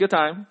take your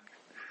time.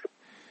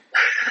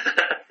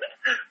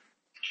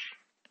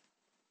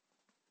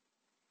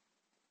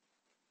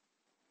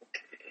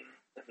 Okay,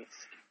 let me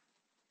see.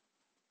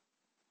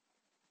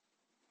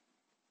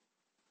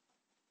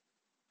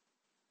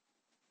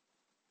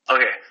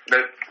 Okay,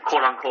 the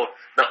quote unquote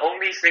The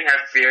only thing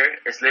I fear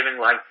is living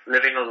a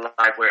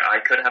life where I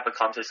could have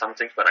accomplished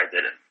something, but I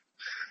didn't.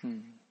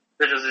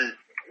 这就是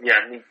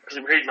 ，Yeah， 你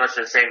pretty much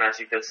the same as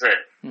you just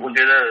said。我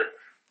觉得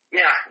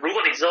 ，Yeah， 如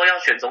果你之后要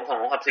选总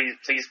统的话 ，please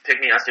pick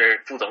me as your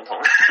副总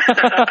统。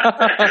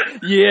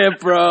Yeah,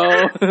 bro.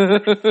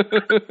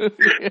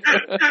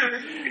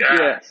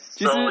 Yeah，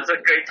 so it's a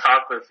great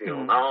talk with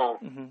you。然后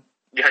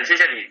也很谢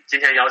谢你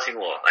今天邀请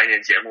我来你的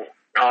节目。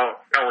然后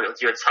让我有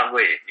机会篡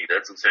位你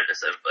的主持人的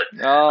身份。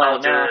然后我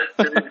觉得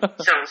就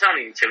是像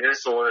你前面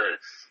说的，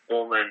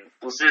我们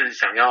不是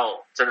想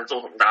要真的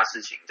做什么大事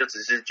情，就只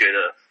是觉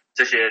得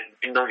这些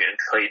运动员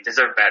可以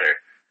deserve better，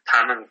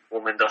 我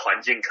们的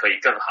环境可以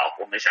更好，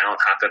我们想要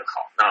他更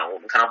好。那我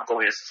们看到不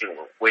公义的事情，我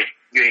们会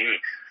愿意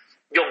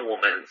用我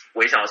们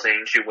微小的声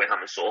音去为他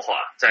们说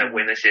话，再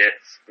为那些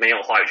没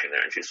有话语权的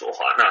人去说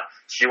话。那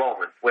希望我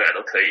们未来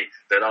都可以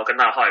得到更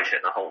大的话语权，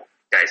然后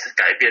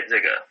改变这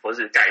个，或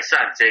是改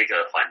善这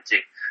个环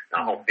境，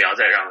然后不要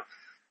再让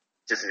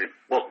就是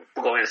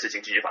不公义的事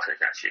情继续发生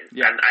下去。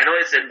And I know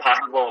it's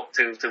impossible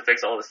to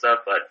fix all the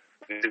stuff, but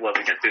we do what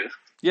we can do.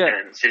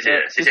 Yeah. 谢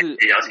谢你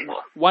邀请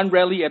我。One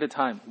rally at a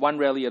time. One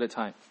rally at a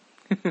time.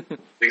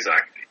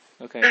 Exactly.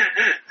 OK.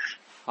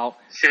 好，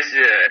谢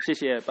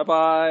谢，拜拜。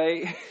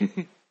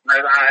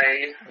拜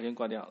拜。我先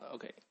挂掉了。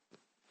OK。